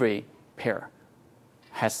 every pair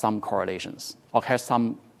has some correlations or has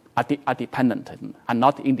some are dependent and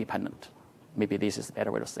not independent. Maybe this is a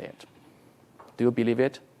better way to say it. Do you believe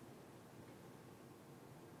it?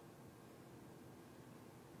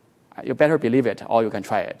 You better believe it, or you can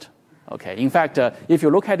try it. Okay. In fact, if you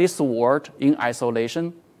look at this word in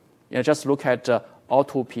isolation, just look at all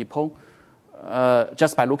 2 people,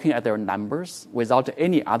 just by looking at their numbers without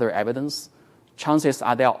any other evidence, chances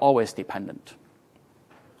are they are always dependent.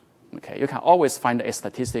 Okay, you can always find a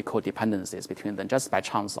statistical dependencies between them just by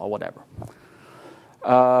chance or whatever.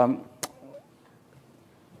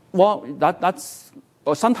 That's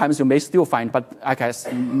sometimes you may still find, but I guess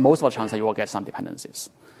most of the chance you will get some dependencies.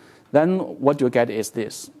 Then what you get is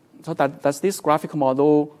this. So does this graphical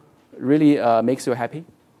model really makes you happy?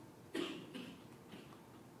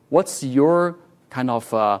 What's your kind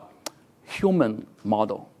of human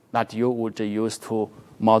model that you would use to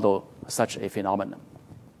model such a phenomenon?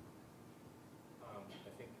 I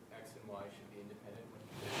think X and Y should be independent when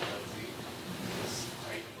condition of Z. Because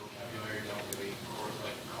height and vocabulary don't really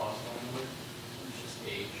correspond with, it's just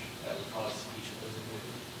age that would cause each of those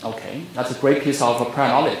individuals. Okay, that's a great piece of prior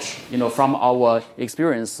knowledge. From our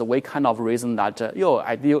experience, we kind of reason that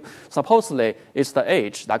supposedly it's the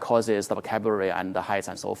age that causes the vocabulary and the heights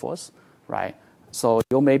and so forth, right? So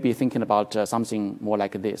you may be thinking about something more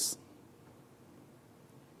like this,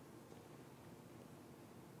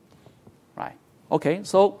 right? Okay,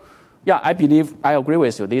 so yeah, I agree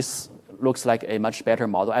with you. This looks like a much better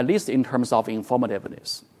model, at least in terms of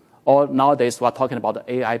informativeness. Or nowadays, we're talking about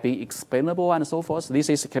AI being explainable and so forth. This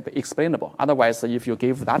is explainable. Otherwise, if you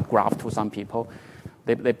give that graph to some people,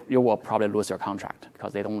 you will probably lose your contract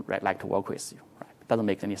because they don't like to work with you. Right? It doesn't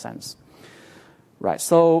make any sense. Right.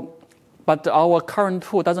 So, but our current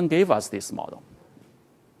tool doesn't give us this model.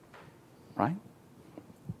 Right?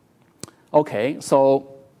 Okay,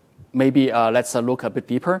 so maybe let's look a bit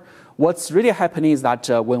deeper. What's really happening is that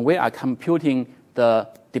when we are computing the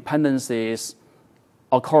dependencies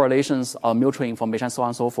or correlations or mutual information, so on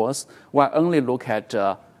and so forth, we only look at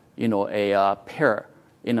a pair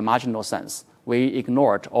in a marginal sense. We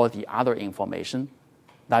ignored all the other information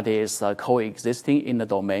that is coexisting in the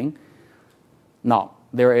domain. Now,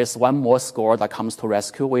 there is one more score that comes to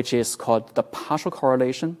rescue, which is called the partial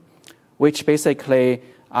correlation, which basically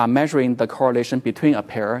are measuring the correlation between a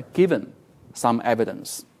pair given some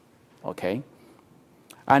evidence. Okay,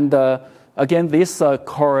 and again, this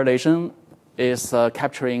correlation is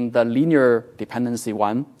capturing the linear dependency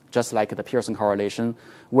one, just like the Pearson correlation,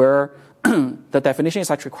 where the definition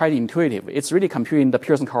is actually quite intuitive. It's really computing the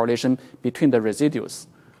Pearson correlation between the residues.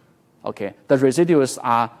 Okay, the residues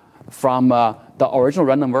are from the original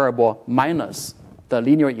random variable minus the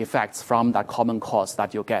linear effects from that common cause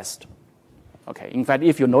that you guessed. Okay, in fact,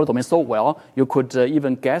 if you know the domain so well, you could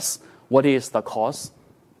even guess what is the cause.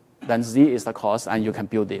 Then Z is the cause, and you can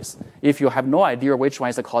build this. If you have no idea which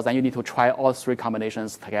one is the cause, then you need to try all 3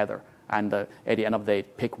 combinations together, and at the end of the day,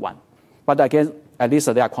 pick one. But again, at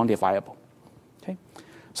least they are quantifiable. Okay,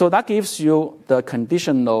 so that gives you the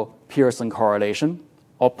conditional Pearson correlation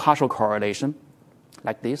or partial correlation,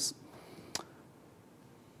 like this.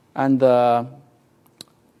 And of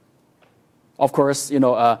course,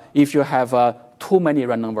 if you have too many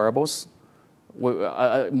random variables,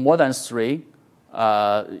 more than 3.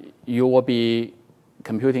 You will be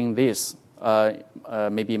computing this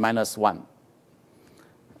maybe -1.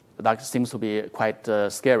 that seems to be quite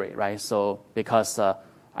scary, right? So because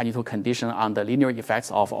I need to condition on the linear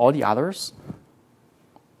effects of all the others,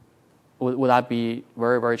 would that be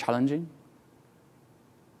very, very challenging?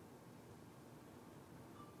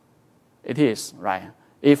 It is, right?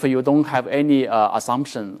 If you don't have any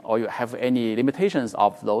assumption or you have any limitations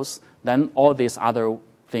of those, then all these other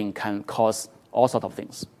things can cause all sorts of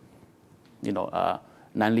things.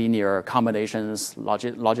 Nonlinear combinations,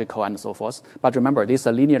 logical, and so forth. But remember, this is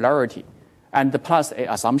a linearity. And plus an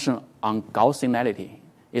assumption on Gaussianity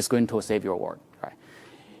is going to save your work. Right?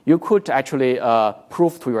 You could actually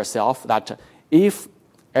prove to yourself that if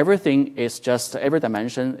everything is just, every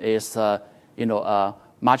dimension is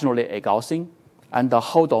marginally a Gaussian, and the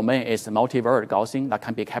whole domain is multivariate Gaussian that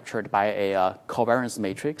can be captured by a covariance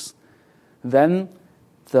matrix, then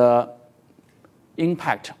the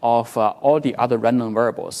impact of all the other random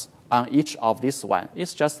variables on each of these one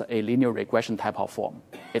is just a linear regression type of form.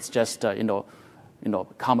 It's just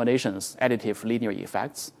combinations, additive linear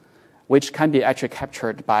effects, which can be actually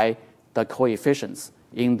captured by the coefficients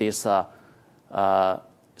in this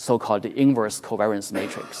so-called inverse covariance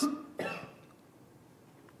matrix.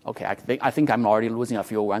 Okay, I think I'm already losing a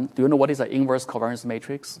few ones. Do you know what is an inverse covariance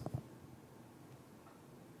matrix?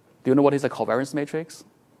 Do you know what is a covariance matrix?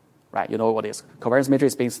 Right, you know what is. Covariance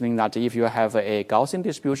matrix basically means that if you have a Gaussian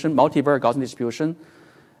distribution, multivariate Gaussian distribution,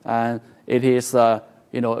 and it is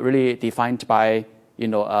really defined by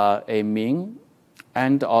a mean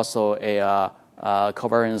and also a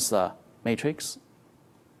covariance matrix,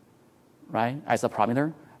 right, as a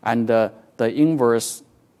parameter, and the inverse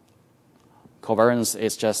covariance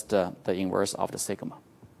is just the inverse of the sigma.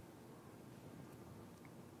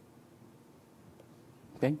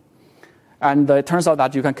 Okay, and it turns out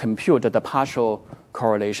that you can compute the partial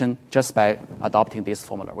correlation just by adopting this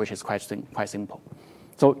formula, which is quite simple.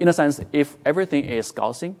 So in a sense, if everything is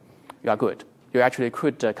Gaussian, you are good. You actually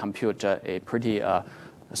could compute a pretty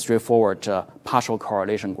straightforward partial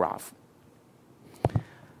correlation graph.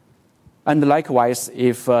 And likewise,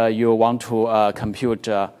 if you want to compute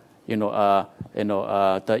the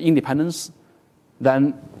independence,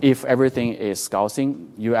 then if everything is Gaussian,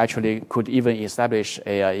 you actually could even establish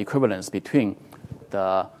a equivalence between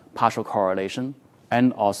the partial correlation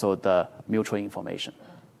and also the mutual information.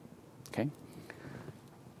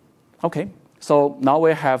 Okay. So now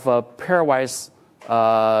we have pairwise,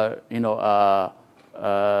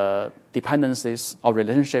 dependencies or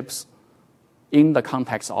relationships in the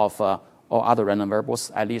context of all other random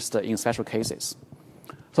variables, at least in special cases.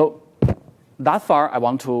 So that far, I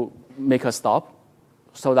want to make a stop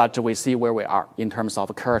so that we see where we are in terms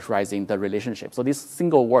of characterizing the relationship. So this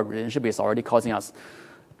single word relationship is already causing us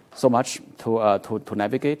so much to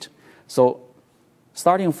navigate. So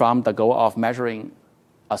starting from the goal of measuring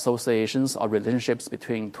associations or relationships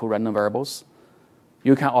between two random variables,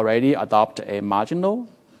 you can already adopt a marginal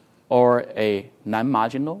or a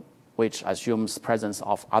non-marginal, which assumes presence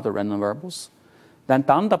of other random variables. Then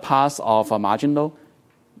down the path of a marginal,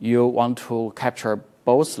 you want to capture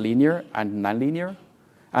both linear and nonlinear.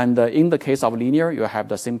 And in the case of linear, you have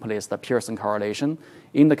the simplest Pearson correlation.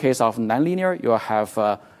 In the case of nonlinear, you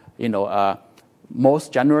have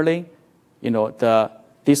most generally, the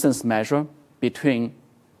distance measure between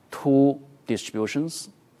two distributions,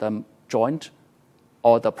 the joint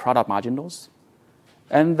or the product marginals.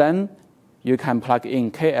 And then you can plug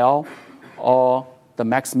in KL or the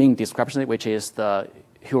max mean discrepancy, which is the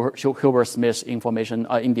Hilbert-Smith information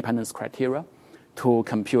independence criteria, to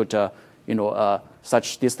compute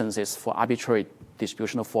such distances for arbitrary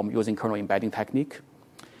distributional form using kernel embedding technique.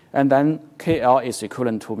 And then KL is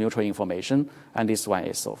equivalent to mutual information, and this one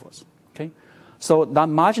is so forth. Okay, so the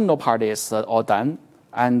marginal part is all done,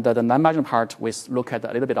 and the non-marginal part we look at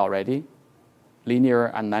a little bit already. Linear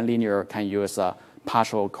and nonlinear can use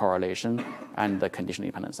partial correlation and the conditional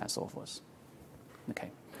dependence and so forth.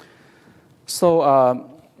 Okay,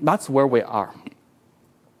 so that's where we are.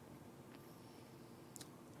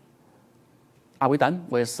 Are we done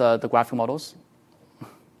with the graphic models?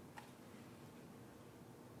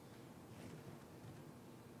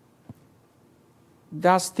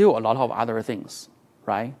 There are still a lot of other things,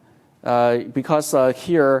 right? Because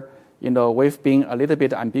here, we've been a little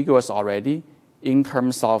bit ambiguous already in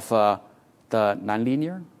terms of the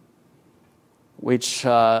nonlinear, which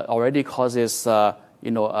already causes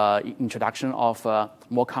introduction of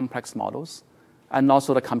more complex models, and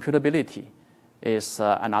also the computability is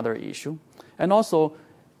another issue. And also,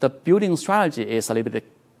 the building strategy is a little bit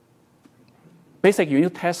basically. You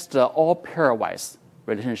need to test all pairwise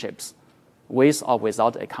relationships with or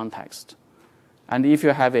without a context. And if you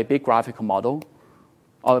have a big graphical model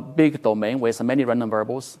or a big domain with many random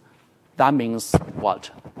variables, that means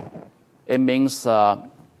what? It means, a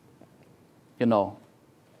n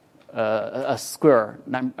square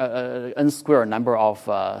number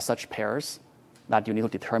of such pairs that you need to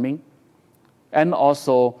determine, and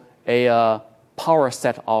also a power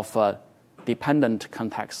set of dependent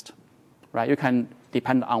context, right? You can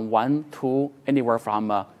depend on 1, 2, anywhere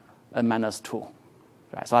from n minus 2,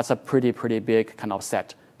 right? So that's a pretty big kind of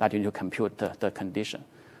set that you need to compute the condition.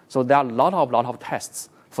 So there are a lot of tests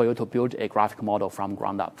for you to build a graphic model from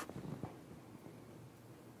ground up.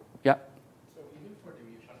 Yeah. So even for the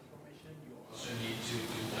view transformation, you also need to do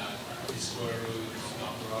that the square root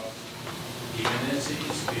number of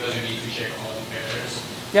dependencies because you need to check all the pairs.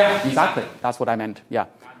 Yeah, exactly. That's what I meant. Yeah.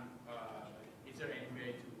 Is there any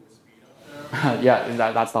way to speed up that?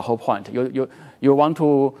 Yeah, that's the whole point. You want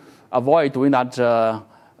to avoid doing that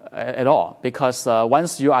at all, because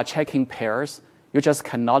once you are checking pairs, you just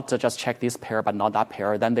cannot just check this pair but not that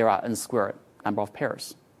pair. Then there are n squared number of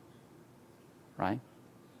pairs, right?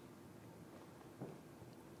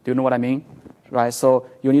 Do you know what I mean? Right. So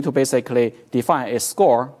you need to basically define a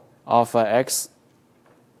score of x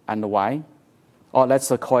and y, or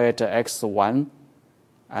let's call it x1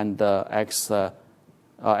 and xi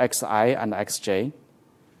and xj.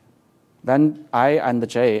 Then I and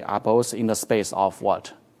j are both in the space of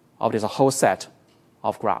what? Of this whole set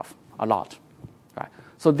of graph, a lot. Right.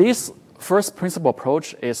 So this first principle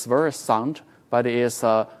approach is very sound, but it is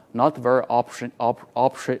not very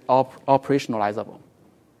operationalizable.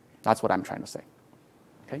 That's what I'm trying to say.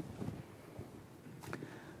 Okay?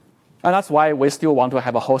 And that's why we still want to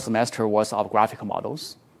have a whole semester worth of graphical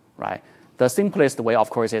models, right? The simplest way,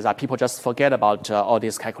 of course, is that people just forget about all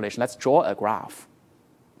these calculations. Let's draw a graph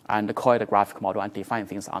and call it a graphic model and define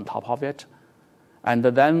things on top of it. And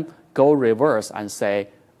then go reverse and say,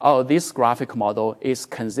 oh, this graphic model is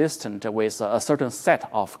consistent with a certain set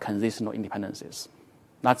of conditional independencies.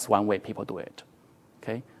 That's one way people do it.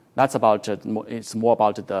 Okay? That's about, it's more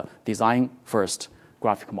about the design first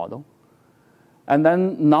graphic model. And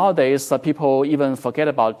then nowadays, people even forget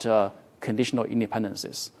about conditional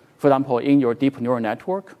independencies. For example, in your deep neural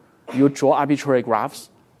network, you draw arbitrary graphs.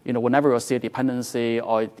 Whenever you see a dependency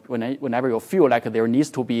or whenever you feel like there needs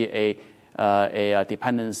to be a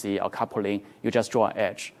dependency or coupling, you just draw an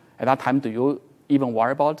edge. At that time, do you even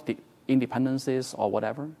worry about the independencies or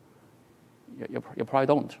whatever? You probably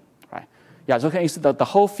don't, right? Yeah, so you can see that the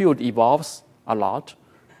whole field evolves a lot,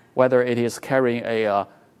 whether it is carrying a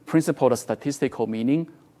principled statistical meaning,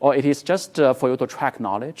 or it is just for you to track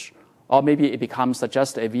knowledge, or maybe it becomes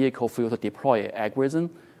just a vehicle for you to deploy an algorithm.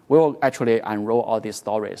 We will actually unroll all these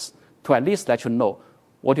stories to at least let you know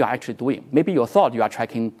what you are actually doing. Maybe you thought you are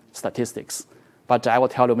tracking statistics, but I will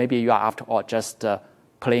tell you maybe you are after all just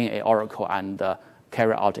playing an oracle and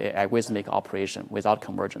carry out an algorithmic operation without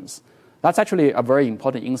convergence. That's actually a very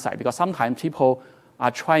important insight, because sometimes people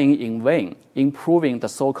are trying in vain improving the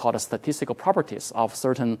so-called statistical properties of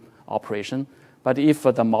certain operation. But if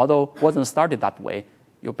the model wasn't started that way,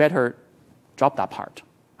 you better drop that part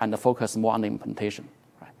and focus more on the implementation.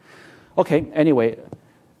 Right? Okay, anyway,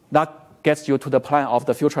 that gets you to the plan of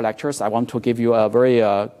the future lectures. I want to give you a very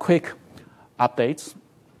quick update.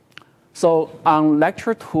 So on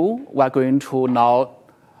lecture 2, we're going to now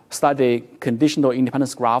study conditional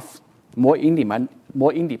independence graph more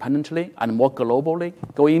independently and more globally,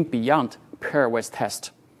 going beyond pair-wise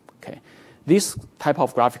test. Okay. This type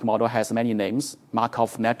of graphic model has many names: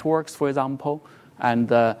 Markov networks, for example, and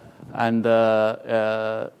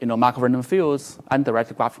Markov-random fields, and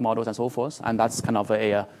directed graphic models, and so forth. And that's kind of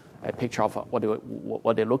a picture of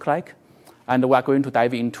what they look like. And we are going to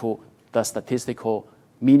dive into the statistical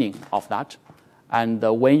meaning of that, and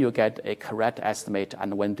when you get a correct estimate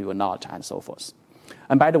and when do you not, and so forth.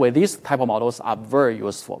 And by the way, these type of models are very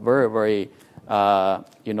useful, very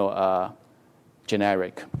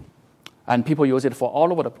generic. And people use it for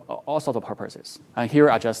all sorts of purposes. And here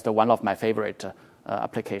are just one of my favorite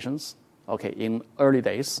applications. Okay, in early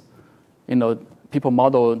days, people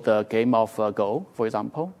model the game of Go, for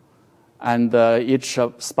example, and each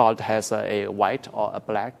spot has a white or a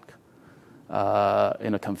black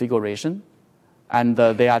configuration, and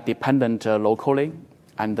they are dependent locally.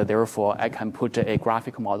 And therefore, I can put a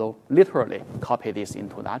graphic model, literally copy this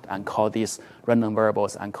into that, and call these random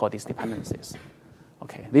variables and call these dependencies.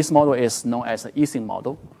 Okay, this model is known as the Ising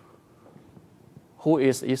model. Who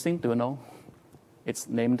is Ising? Do you know? It's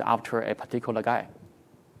named after a particular guy.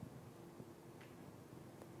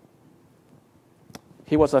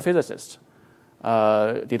 He was a physicist.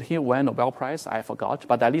 Did he win a Nobel Prize? I forgot,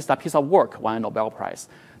 but at least that piece of work won a Nobel Prize.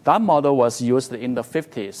 That model was used in the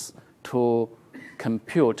 50s to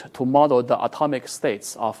compute to model the atomic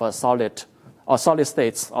states of a solid or solid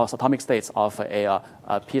states or atomic states of a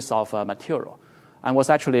piece of material, and was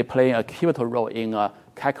actually playing a pivotal role in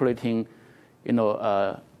calculating,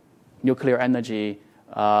 nuclear energy,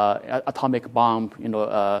 atomic bomb,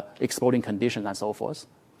 exploding conditions, and so forth.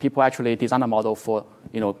 People actually designed a model for,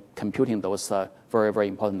 computing those very, very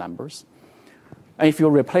important numbers. And if you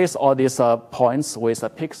replace all these points with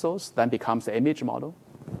pixels, then becomes the image model,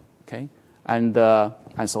 okay, and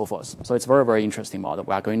so forth. So it's a very, very interesting model.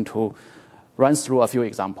 We are going to run through a few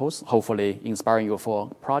examples, hopefully inspiring you for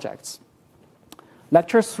projects.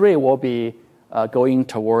 Lecture 3 will be going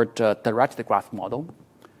toward direct graph model.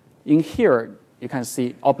 In here, you can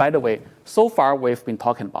see, oh, by the way, so far we've been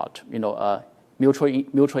talking about,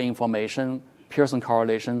 mutual information, Pearson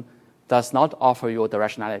correlation does not offer you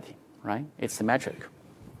directionality, right? It's symmetric.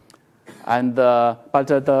 And, but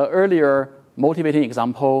the earlier motivating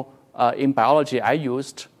example in biology I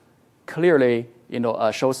used clearly,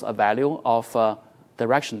 shows a value of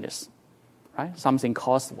directionless, right? Something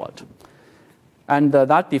costs what. And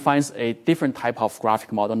that defines a different type of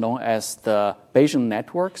graphic model known as the Bayesian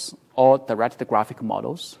networks or direct graphic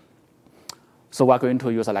models. So we're going to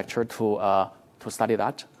use a lecture to study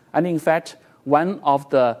that. And in fact, one of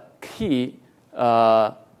the key,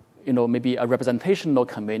 maybe a representational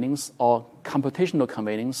convenience or computational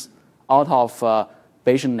convenience out of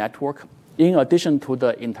Bayesian network, in addition to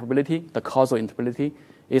the interpretability, the causal interpretability,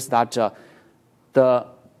 is that the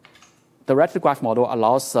direct graph model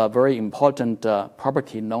allows a very important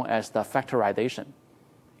property known as the factorization.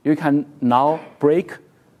 You can now break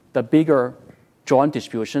the bigger joint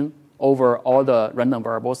distribution over all the random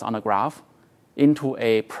variables on the graph into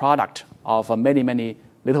a product of many, many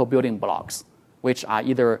little building blocks, which are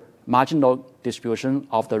either marginal distribution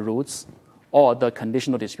of the roots or the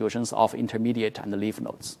conditional distributions of intermediate and leaf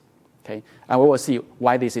nodes. Okay? And we will see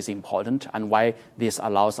why this is important and why this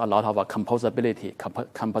allows a lot of composability,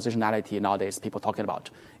 compositionality nowadays people talking about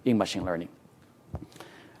in machine learning.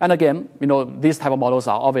 And again, these type of models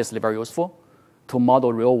are obviously very useful to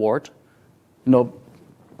model real world.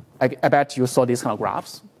 I bet you saw these kind of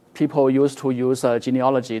graphs. People used to use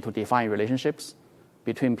genealogy to define relationships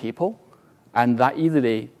between people, and that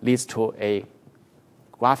easily leads to a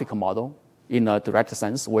graphical model in a direct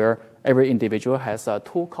sense where every individual has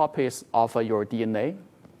 2 copies of your DNA,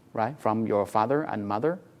 right, from your father and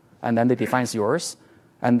mother, and then it defines yours,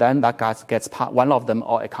 and then that gets one of them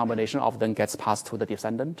or a combination of them gets passed to the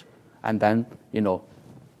descendant, and then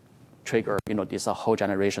trigger these whole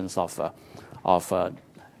generations of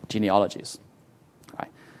genealogies,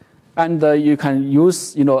 right? And you can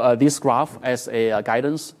use this graph as a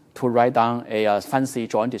guidance to write down a fancy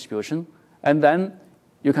joint distribution, and then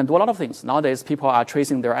you can do a lot of things. Nowadays, people are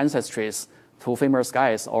tracing their ancestries to famous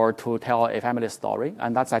guys or to tell a family story,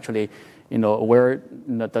 and that's actually, where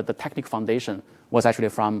the technical foundation was actually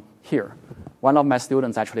from here. One of my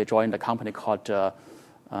students actually joined a company called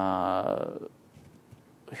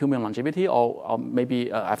Human Longevity, or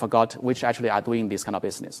maybe I forgot, which actually are doing this kind of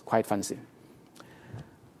business, quite fancy.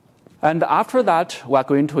 And after that, we are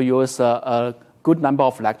going to use a good number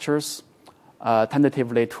of lectures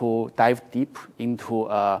tentatively to dive deep into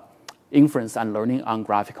inference and learning on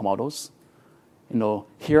graphic models.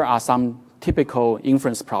 Here are some typical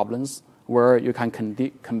inference problems where you can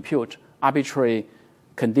compute arbitrary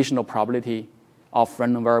conditional probability of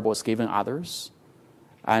random variables given others,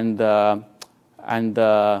 and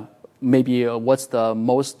maybe what's the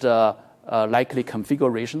most likely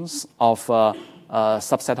configurations of a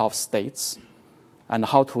subset of states, and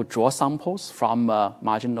how to draw samples from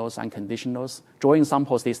marginals and conditionals. Drawing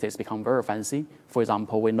samples these days become very fancy. For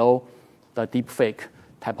example, we know the deepfake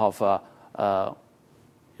type of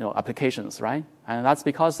applications, right? And that's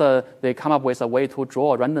because they come up with a way to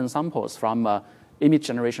draw random samples from image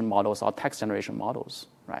generation models or text generation models,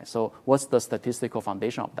 right? So what's the statistical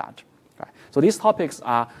foundation of that? Right? So these topics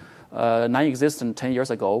are non-existent 10 years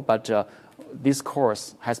ago, but this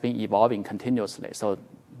course has been evolving continuously. So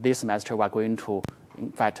this semester, we're going to,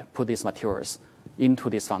 in fact, put these materials into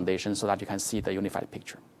this foundation so that you can see the unified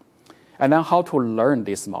picture. And then how to learn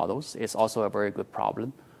these models is also a very good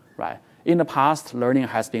problem, right? In the past, learning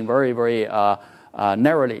has been very, very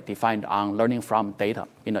narrowly defined on learning from data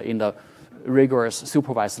in the rigorous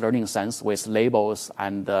supervised learning sense with labels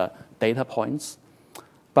and data points.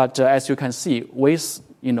 But as you can see, with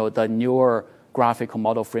the newer graphical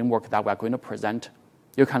model framework that we're going to present,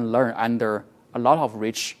 you can learn under a lot of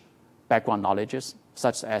rich background knowledges,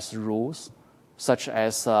 such as rules, such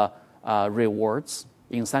as rewards,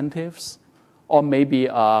 incentives, or maybe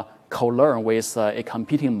co-learn with a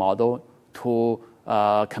competing model to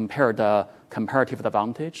compare the comparative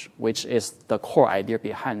advantage, which is the core idea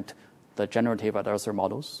behind the generative adversarial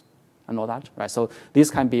models and all that, right? So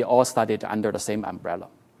these can be all studied under the same umbrella.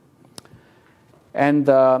 And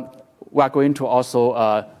we are going to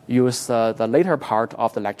also use the later part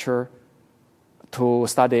of the lecture to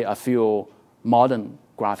study a few modern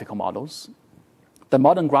graphical models. The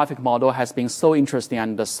modern graphic model has been so interesting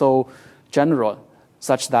and so general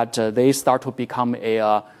such that they start to become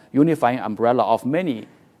a unifying umbrella of many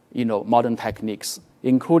modern techniques,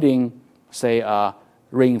 including, say,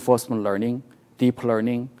 reinforcement learning, deep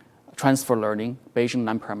learning, transfer learning, Bayesian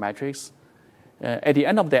non-parametrics. At the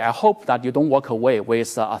end of the day, I hope that you don't walk away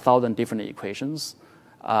with 1,000 different equations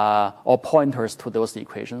or pointers to those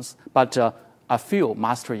equations, but a few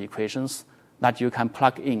master equations that you can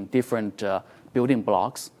plug in different building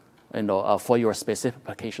blocks for your specific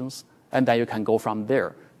applications, and then you can go from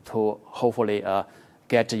there to hopefully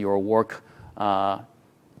get your work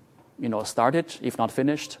started, if not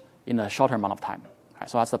finished, in a shorter amount of time. Right,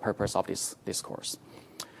 so that's the purpose of this course.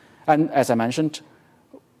 And as I mentioned,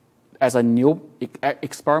 as a new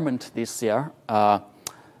experiment this year,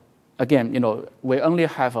 again, we only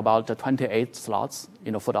have about 28 slots,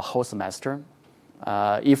 for the whole semester.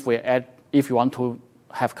 If you want to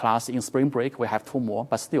have class in spring break, we have 2 more,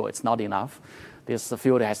 but still, it's not enough. This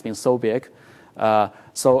field has been so big.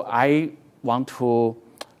 So I want to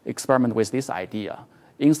experiment with this idea.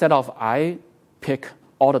 Instead of I pick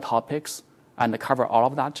all the topics and cover all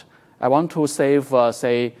of that, I want to save,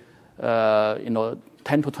 say,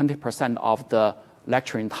 10 to 20% of the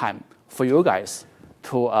lecturing time for you guys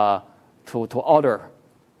to order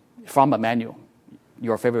from a menu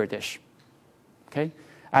your favorite dish. Okay,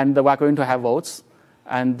 and we're going to have votes,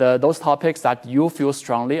 and those topics that you feel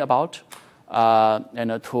strongly about,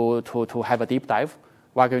 to have a deep dive,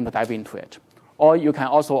 we're going to dive into it. Or you can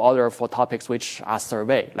also order for topics which are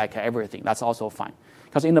survey, like everything. That's also fine.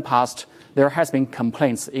 Because in the past, there has been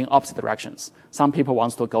complaints in opposite directions. Some people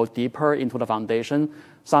want to go deeper into the foundation.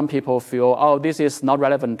 Some people feel, oh, this is not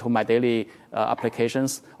relevant to my daily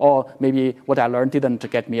applications, or maybe what I learned didn't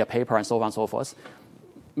get me a paper, and so on and so forth.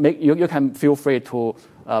 You can feel free to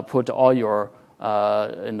put all your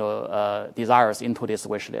desires into this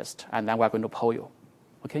wish list, and then we're going to poll you,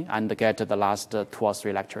 okay, and get the last 2 or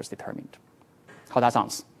 3 lectures determined. How that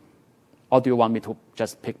sounds? Or do you want me to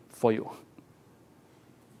just pick for you?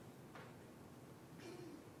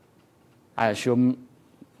 I assume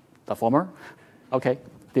the former? Okay,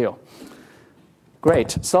 deal.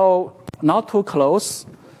 Great. So now to close,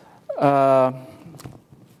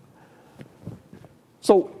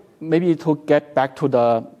 so maybe to get back to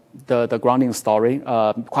the grounding story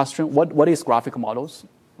question, what is graphical models,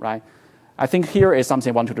 right? I think here is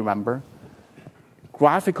something I want you to remember.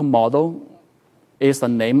 Graphical model is the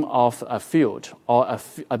name of a field or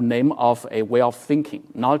a name of a way of thinking,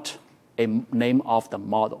 not a name of the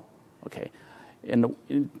model. Okay,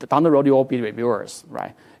 down the road you will be reviewers,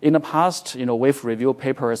 right? In the past, we've reviewed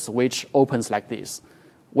papers which opens like this: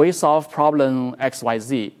 we solve problem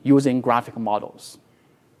XYZ using graphical models.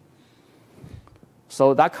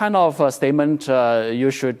 So that kind of statement you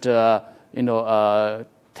should,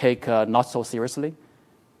 take not so seriously.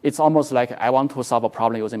 It's almost like I want to solve a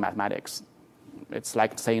problem using mathematics. It's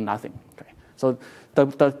like saying nothing. Okay. So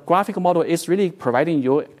the graphical model is really providing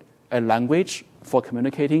you a language for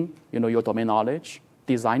communicating, your domain knowledge,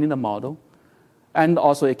 designing the model, and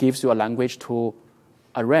also it gives you a language to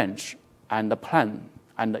arrange and plan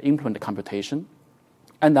and implement the computation,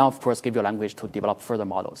 and then of course give you a language to develop further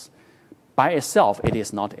models. By itself, it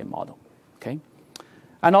is not a model. Okay,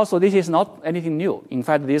 and also this is not anything new. In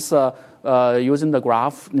fact, this using the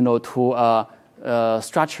graph, to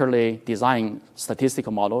structurally design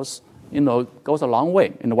statistical models, goes a long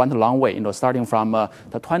way. Went a long way. Starting from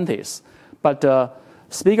the 20s. But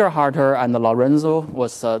Spiegelhalter and Lorenzo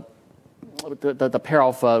was the pair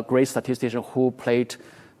of great statisticians who played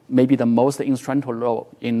maybe the most instrumental role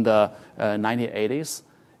in the 1980s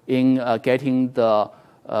in getting the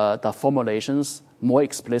formulations more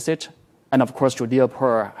explicit. And of course, Judea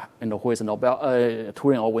Pearl, who is a Nobel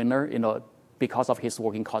Turing winner, because of his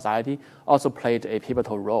work in causality, also played a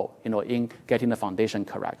pivotal role, in getting the foundation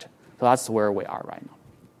correct. So that's where we are right now.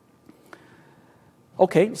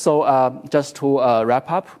 Okay, so just to wrap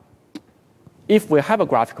up, if we have a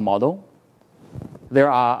graphic model, there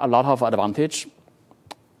are a lot of advantages.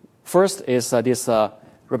 First is this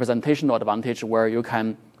representational advantage where you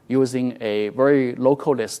can, using a very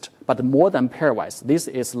localist, but more than pairwise. This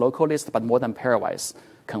is localist, but more than pairwise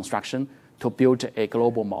construction to build a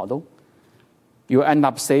global model. You end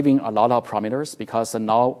up saving a lot of parameters because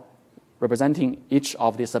now representing each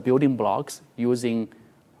of these building blocks using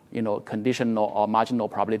conditional or marginal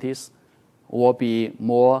probabilities will be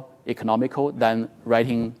more economical than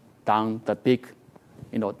writing down the big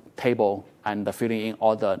table and filling in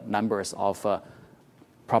all the numbers of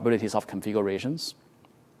probabilities of configurations.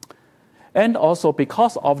 And also,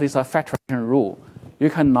 because of this factorization rule, you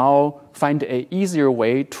can now find an easier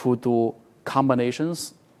way to do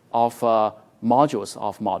combinations of modules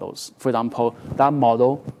of models. For example, that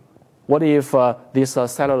model, what if this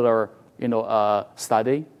cellular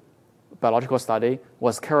study, biological study,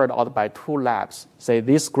 was carried out by 2 labs? Say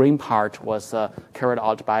this green part was carried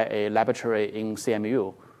out by a laboratory in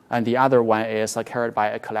CMU, and the other one is carried by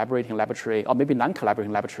a collaborating laboratory, or maybe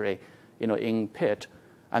non-collaborating laboratory, in Pitt.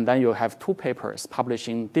 And then you have 2 papers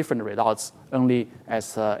publishing different results only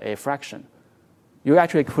as a fraction. You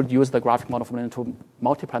actually could use the graphic model formulation to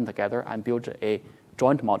multiply them together and build a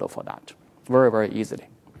joint model for that very, very easily.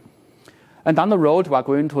 And down the road, we are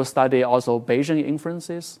going to study also Bayesian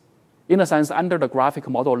inferences. In a sense, under the graphic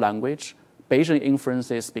model language, Bayesian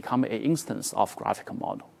inferences become an instance of graphic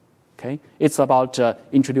model. Okay? It's about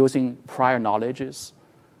introducing prior knowledges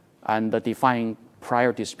and defining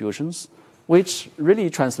prior distributions, which really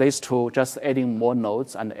translates to just adding more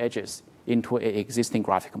nodes and edges into an existing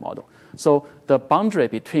graphic model. So the boundary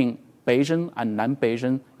between Bayesian and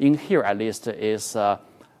non-Bayesian, in here at least, is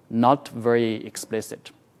not very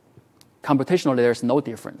explicit. Computationally, there's no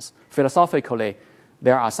difference. Philosophically,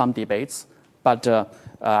 there are some debates, but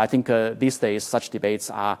I think these days such debates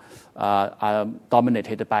are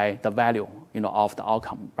dominated by the value of the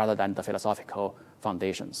outcome rather than the philosophical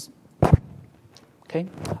foundations. Okay,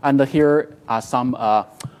 and here are some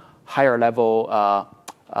higher level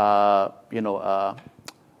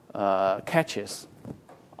catches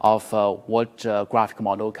of what graphic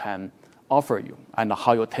model can offer you and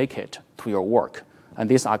how you take it to your work. And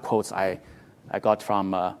these are quotes I got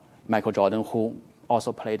from Michael Jordan, who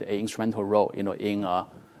also played an instrumental role in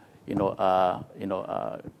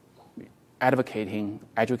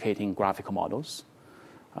educating graphical models.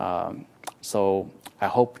 So I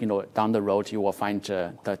hope down the road you will find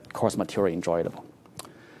the course material enjoyable.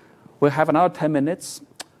 We have another 10 minutes.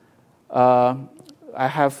 I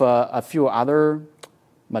have a few other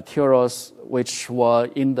materials which were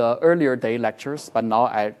in the earlier day lectures, but now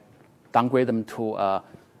I downgrade them to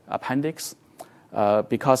appendix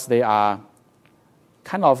because they are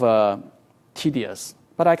kind of tedious.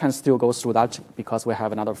 But I can still go through that because we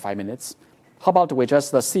have another 5 minutes. How about we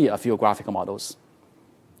just see a few graphical models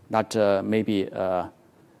that may be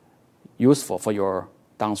useful for your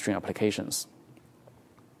downstream applications?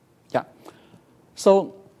 Yeah.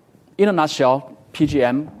 So in a nutshell,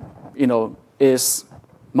 PGM, is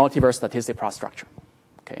multiverse statistic plot structure.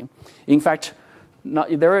 Okay. In fact, now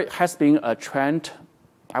there has been a trend.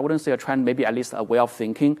 I wouldn't say a trend, maybe at least a way of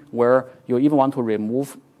thinking where you even want to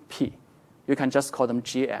remove P. You can just call them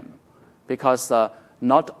GM, because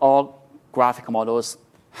not all graphic models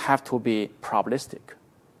have to be probabilistic,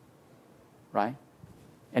 right?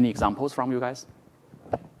 Any examples from you guys?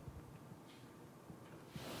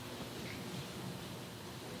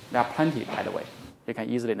 There are plenty, by the way. You can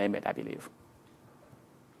easily name it, I believe.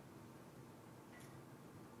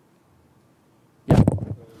 Yeah. The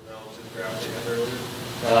relative graph they had earlier.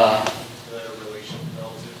 The relation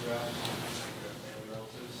relative graph.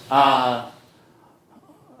 Relatives.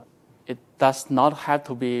 It does not have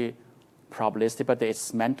to be probabilistic, but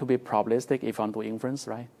it's meant to be probabilistic if you want to do inference,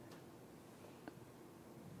 right?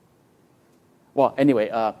 Well,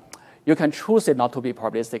 anyway, you can choose it not to be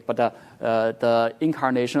probabilistic, but the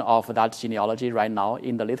incarnation of that genealogy right now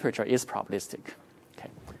in the literature is probabilistic. Okay.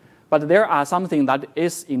 But there are something that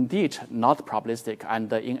is indeed not probabilistic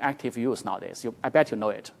and in active use nowadays. I bet you know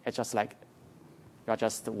it. It's just like you're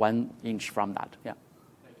just 1 inch from that. Yeah.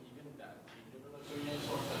 Like even that gene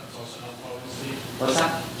network, that's also not probabilistic. What's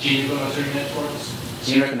that? Gene networks.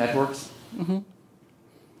 Generic networks. Mm-hmm.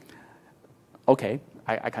 Okay.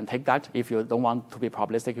 I can take that. If you don't want to be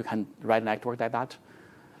probabilistic, you can write a network like that.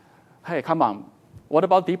 Hey, come on. What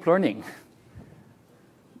about deep learning?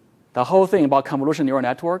 The whole thing about convolutional neural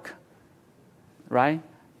network, right?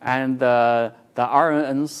 And the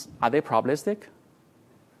RNNs, are they probabilistic?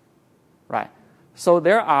 Right. So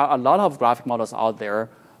there are a lot of graphic models out there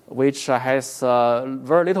which has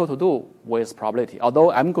very little to do with probability.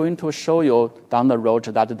 Although I'm going to show you down the road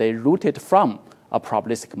that they rooted from a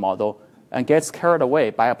probabilistic model and gets carried away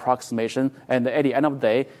by approximation, and at the end of the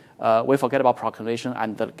day, we forget about approximation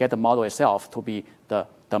and get the model itself to be the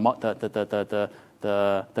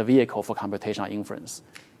vehicle for computational inference,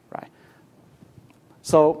 right?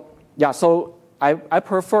 So yeah, so I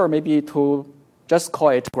prefer maybe to just call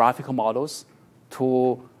it graphical models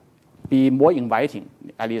to be more inviting,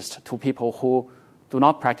 at least to people who do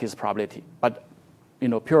not practice probability, but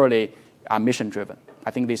purely are mission-driven.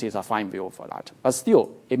 I think this is a fine view for that. But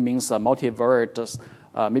still, it means multivariate,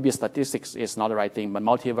 maybe statistics is not the right thing, but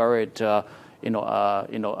multivariate,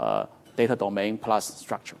 data domain plus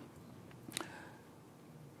structure.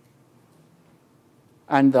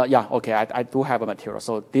 And I do have a material.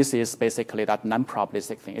 So this is basically that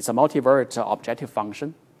non-probabilistic thing. It's a multivariate objective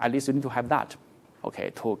function. At least you need to have that,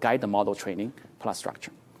 to guide the model training plus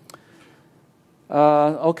structure.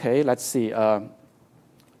 Let's see.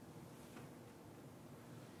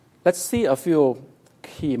 Let's see a few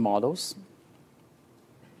key models.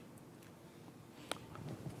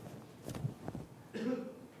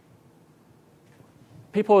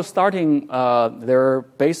 People starting their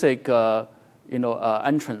basic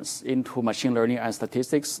entrance into machine learning and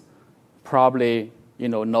statistics probably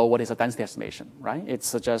know what is a density estimation, right?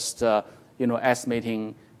 It's just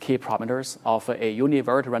estimating key parameters of a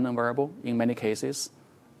univariate random variable in many cases,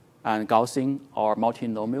 and Gaussian or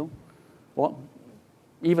multinomial. Well,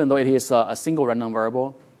 even though it is a single random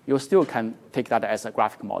variable, you still can take that as a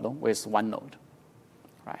graphic model with one node,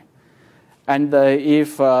 right? And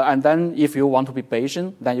then if you want to be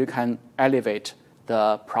Bayesian, then you can elevate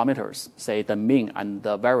the parameters, say the mean and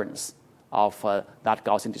the variance of that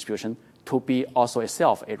Gaussian distribution to be also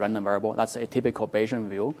itself a random variable. That's a typical Bayesian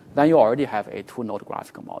view. Then you already have a two-node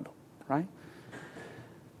graphical model, right?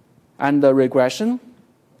 And the regression,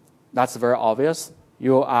 that's very obvious.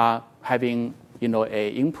 You are having a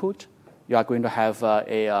input. You are going to have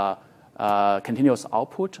a continuous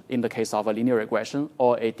output in the case of a linear regression,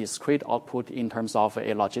 or a discrete output in terms of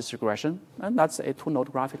a logistic regression, and that's a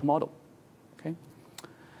two-node graphic model. Okay.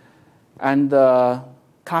 And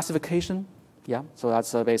classification, so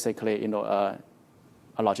that's basically a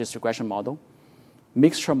logistic regression model.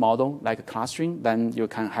 Mixture model like clustering, then you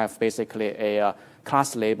can have basically a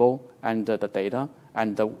class label and the data,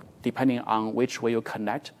 and depending on which way you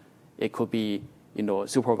connect, it could be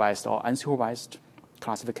supervised or unsupervised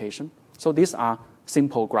classification. So these are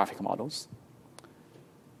simple graphic models.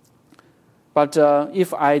 But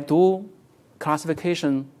if I do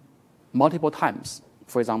classification multiple times,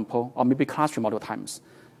 for example, or maybe clustering multiple times,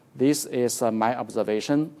 this is my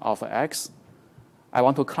observation of X. I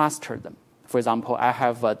want to cluster them. For example, I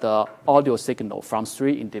have the audio signal from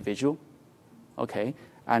 3 individuals. Okay,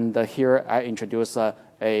 and here I introduce a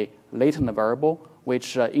latent variable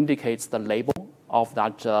which indicates the label of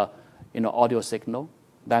that audio signal.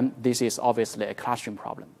 Then this is obviously a clustering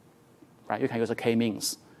problem, right? You can use a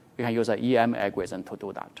k-means. You can use an EM algorithm to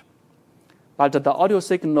do that. But the audio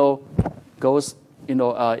signal goes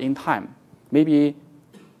in time. Maybe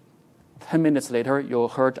 10 minutes later, you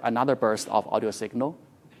heard another burst of audio signal,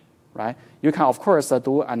 right? You can, of course,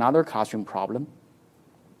 do another clustering problem,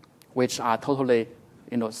 which are totally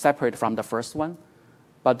separate from the first one.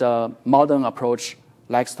 But the modern approach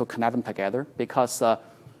likes to connect them together because,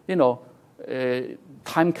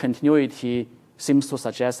 time continuity seems to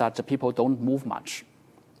suggest that people don't move much.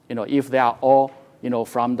 If they are all,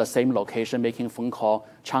 from the same location making phone call,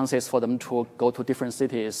 chances for them to go to different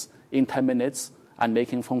cities in 10 minutes and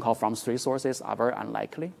making phone call from 3 sources are very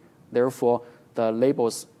unlikely. Therefore, the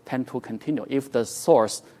labels tend to continue. If the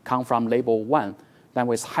source comes from label 1, then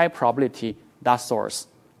with high probability, that source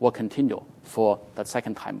will continue for the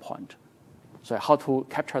second time point. So how to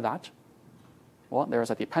capture that? Well, there is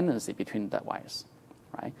a dependency between the Ys,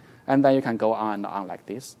 right? And then you can go on and on like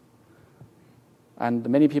this. And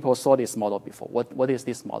many people saw this model before. What is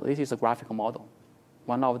this model? This is a graphical model,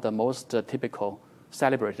 one of the most typical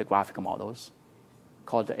celebrated graphical models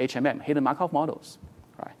called the HMM, hidden Markov models,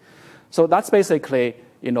 right? So that's basically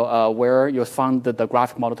where you found the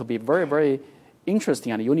graphic model to be very, very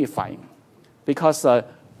interesting and unifying, because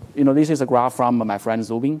this is a graph from my friend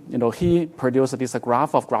Zubin. He produced this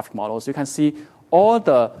graph of graphic models. You can see all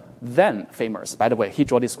the then famous. By the way, he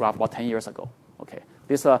drew this graph about 10 years ago. Okay,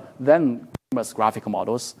 these then famous graphical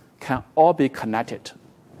models can all be connected,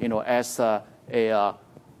 as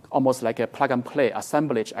almost like a plug and play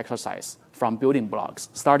assemblage exercise from building blocks,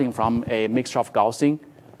 starting from a mixture of Gaussian,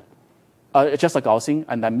 just a Gaussian,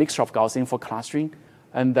 and then mixture of Gaussian for clustering,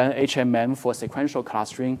 and then HMM for sequential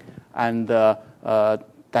clustering, and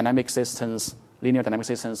dynamic systems, linear dynamic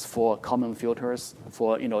systems for common filters,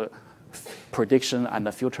 for prediction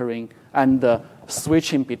and filtering, and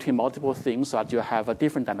switching between multiple things so that you have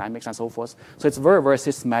different dynamics and so forth. So it's very, very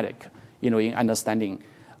systematic, in understanding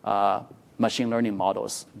machine learning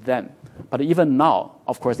models then. But even now,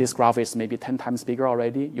 of course, this graph is maybe 10 times bigger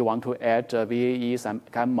already. You want to add VAEs and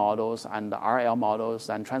GAN models and RL models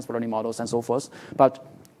and transfer learning models and so forth. But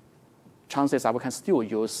chances are we can still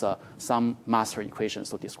use some master equations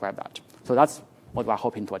to describe that. So that's what we're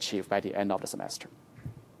hoping to achieve by the end of the semester.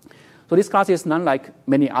 So this class is not like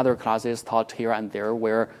many other classes taught here and there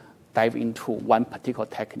where dive into one particular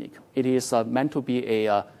technique. It is meant to be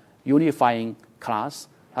a unifying class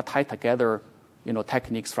that ties together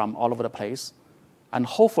techniques from all over the place. And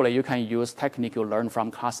hopefully you can use technique you learned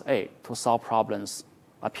from class A to solve problems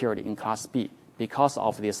appeared in class B because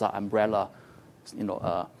of this umbrella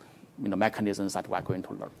mechanisms that we're going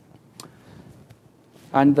to learn.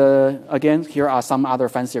 And again, here are some other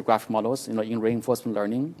fancier graphic models. In reinforcement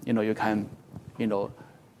learning, you can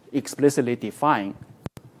explicitly define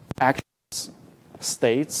actions,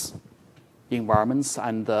 states, environments,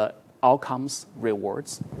 and outcomes,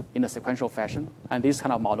 rewards in a sequential fashion. And these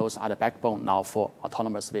kind of models are the backbone now for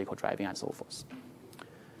autonomous vehicle driving and so forth.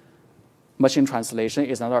 Machine translation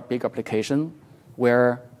is another big application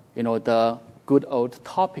where the good old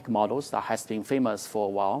topic models that has been famous for a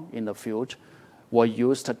while in the field were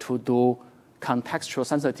used to do contextual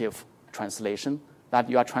sensitive translation, that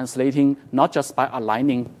you are translating not just by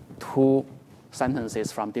aligning two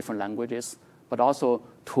sentences from different languages, but also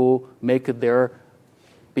to make their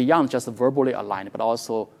beyond just verbally aligned, but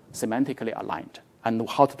also semantically aligned. And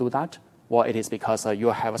how to do that? Well, it is because you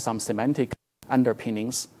have some semantic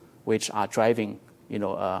underpinnings which are driving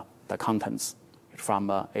the contents from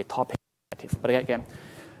a topic perspective. But again,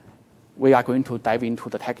 we are going to dive into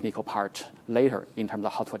the technical part later in terms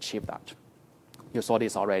of how to achieve that. You saw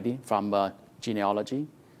this already from genealogy,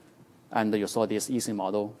 and you saw this easy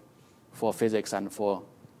model for physics and for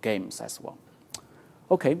games as well.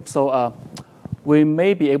 Okay, so we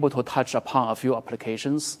may be able to touch upon a few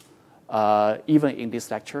applications even in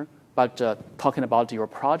this lecture, but talking about your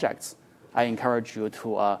projects, I encourage you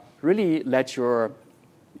to really let your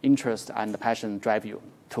interest and passion drive you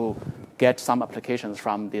to get some applications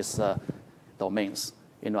from these domains,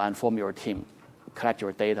 and form your team, collect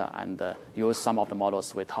your data, and use some of the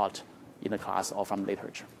models we taught in the class or from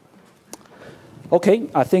literature. Okay,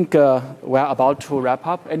 I think we're about to wrap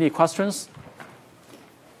up. Any questions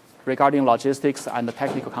regarding logistics and the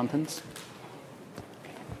technical contents?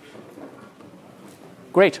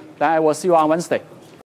 Great, then I will see you on Wednesday.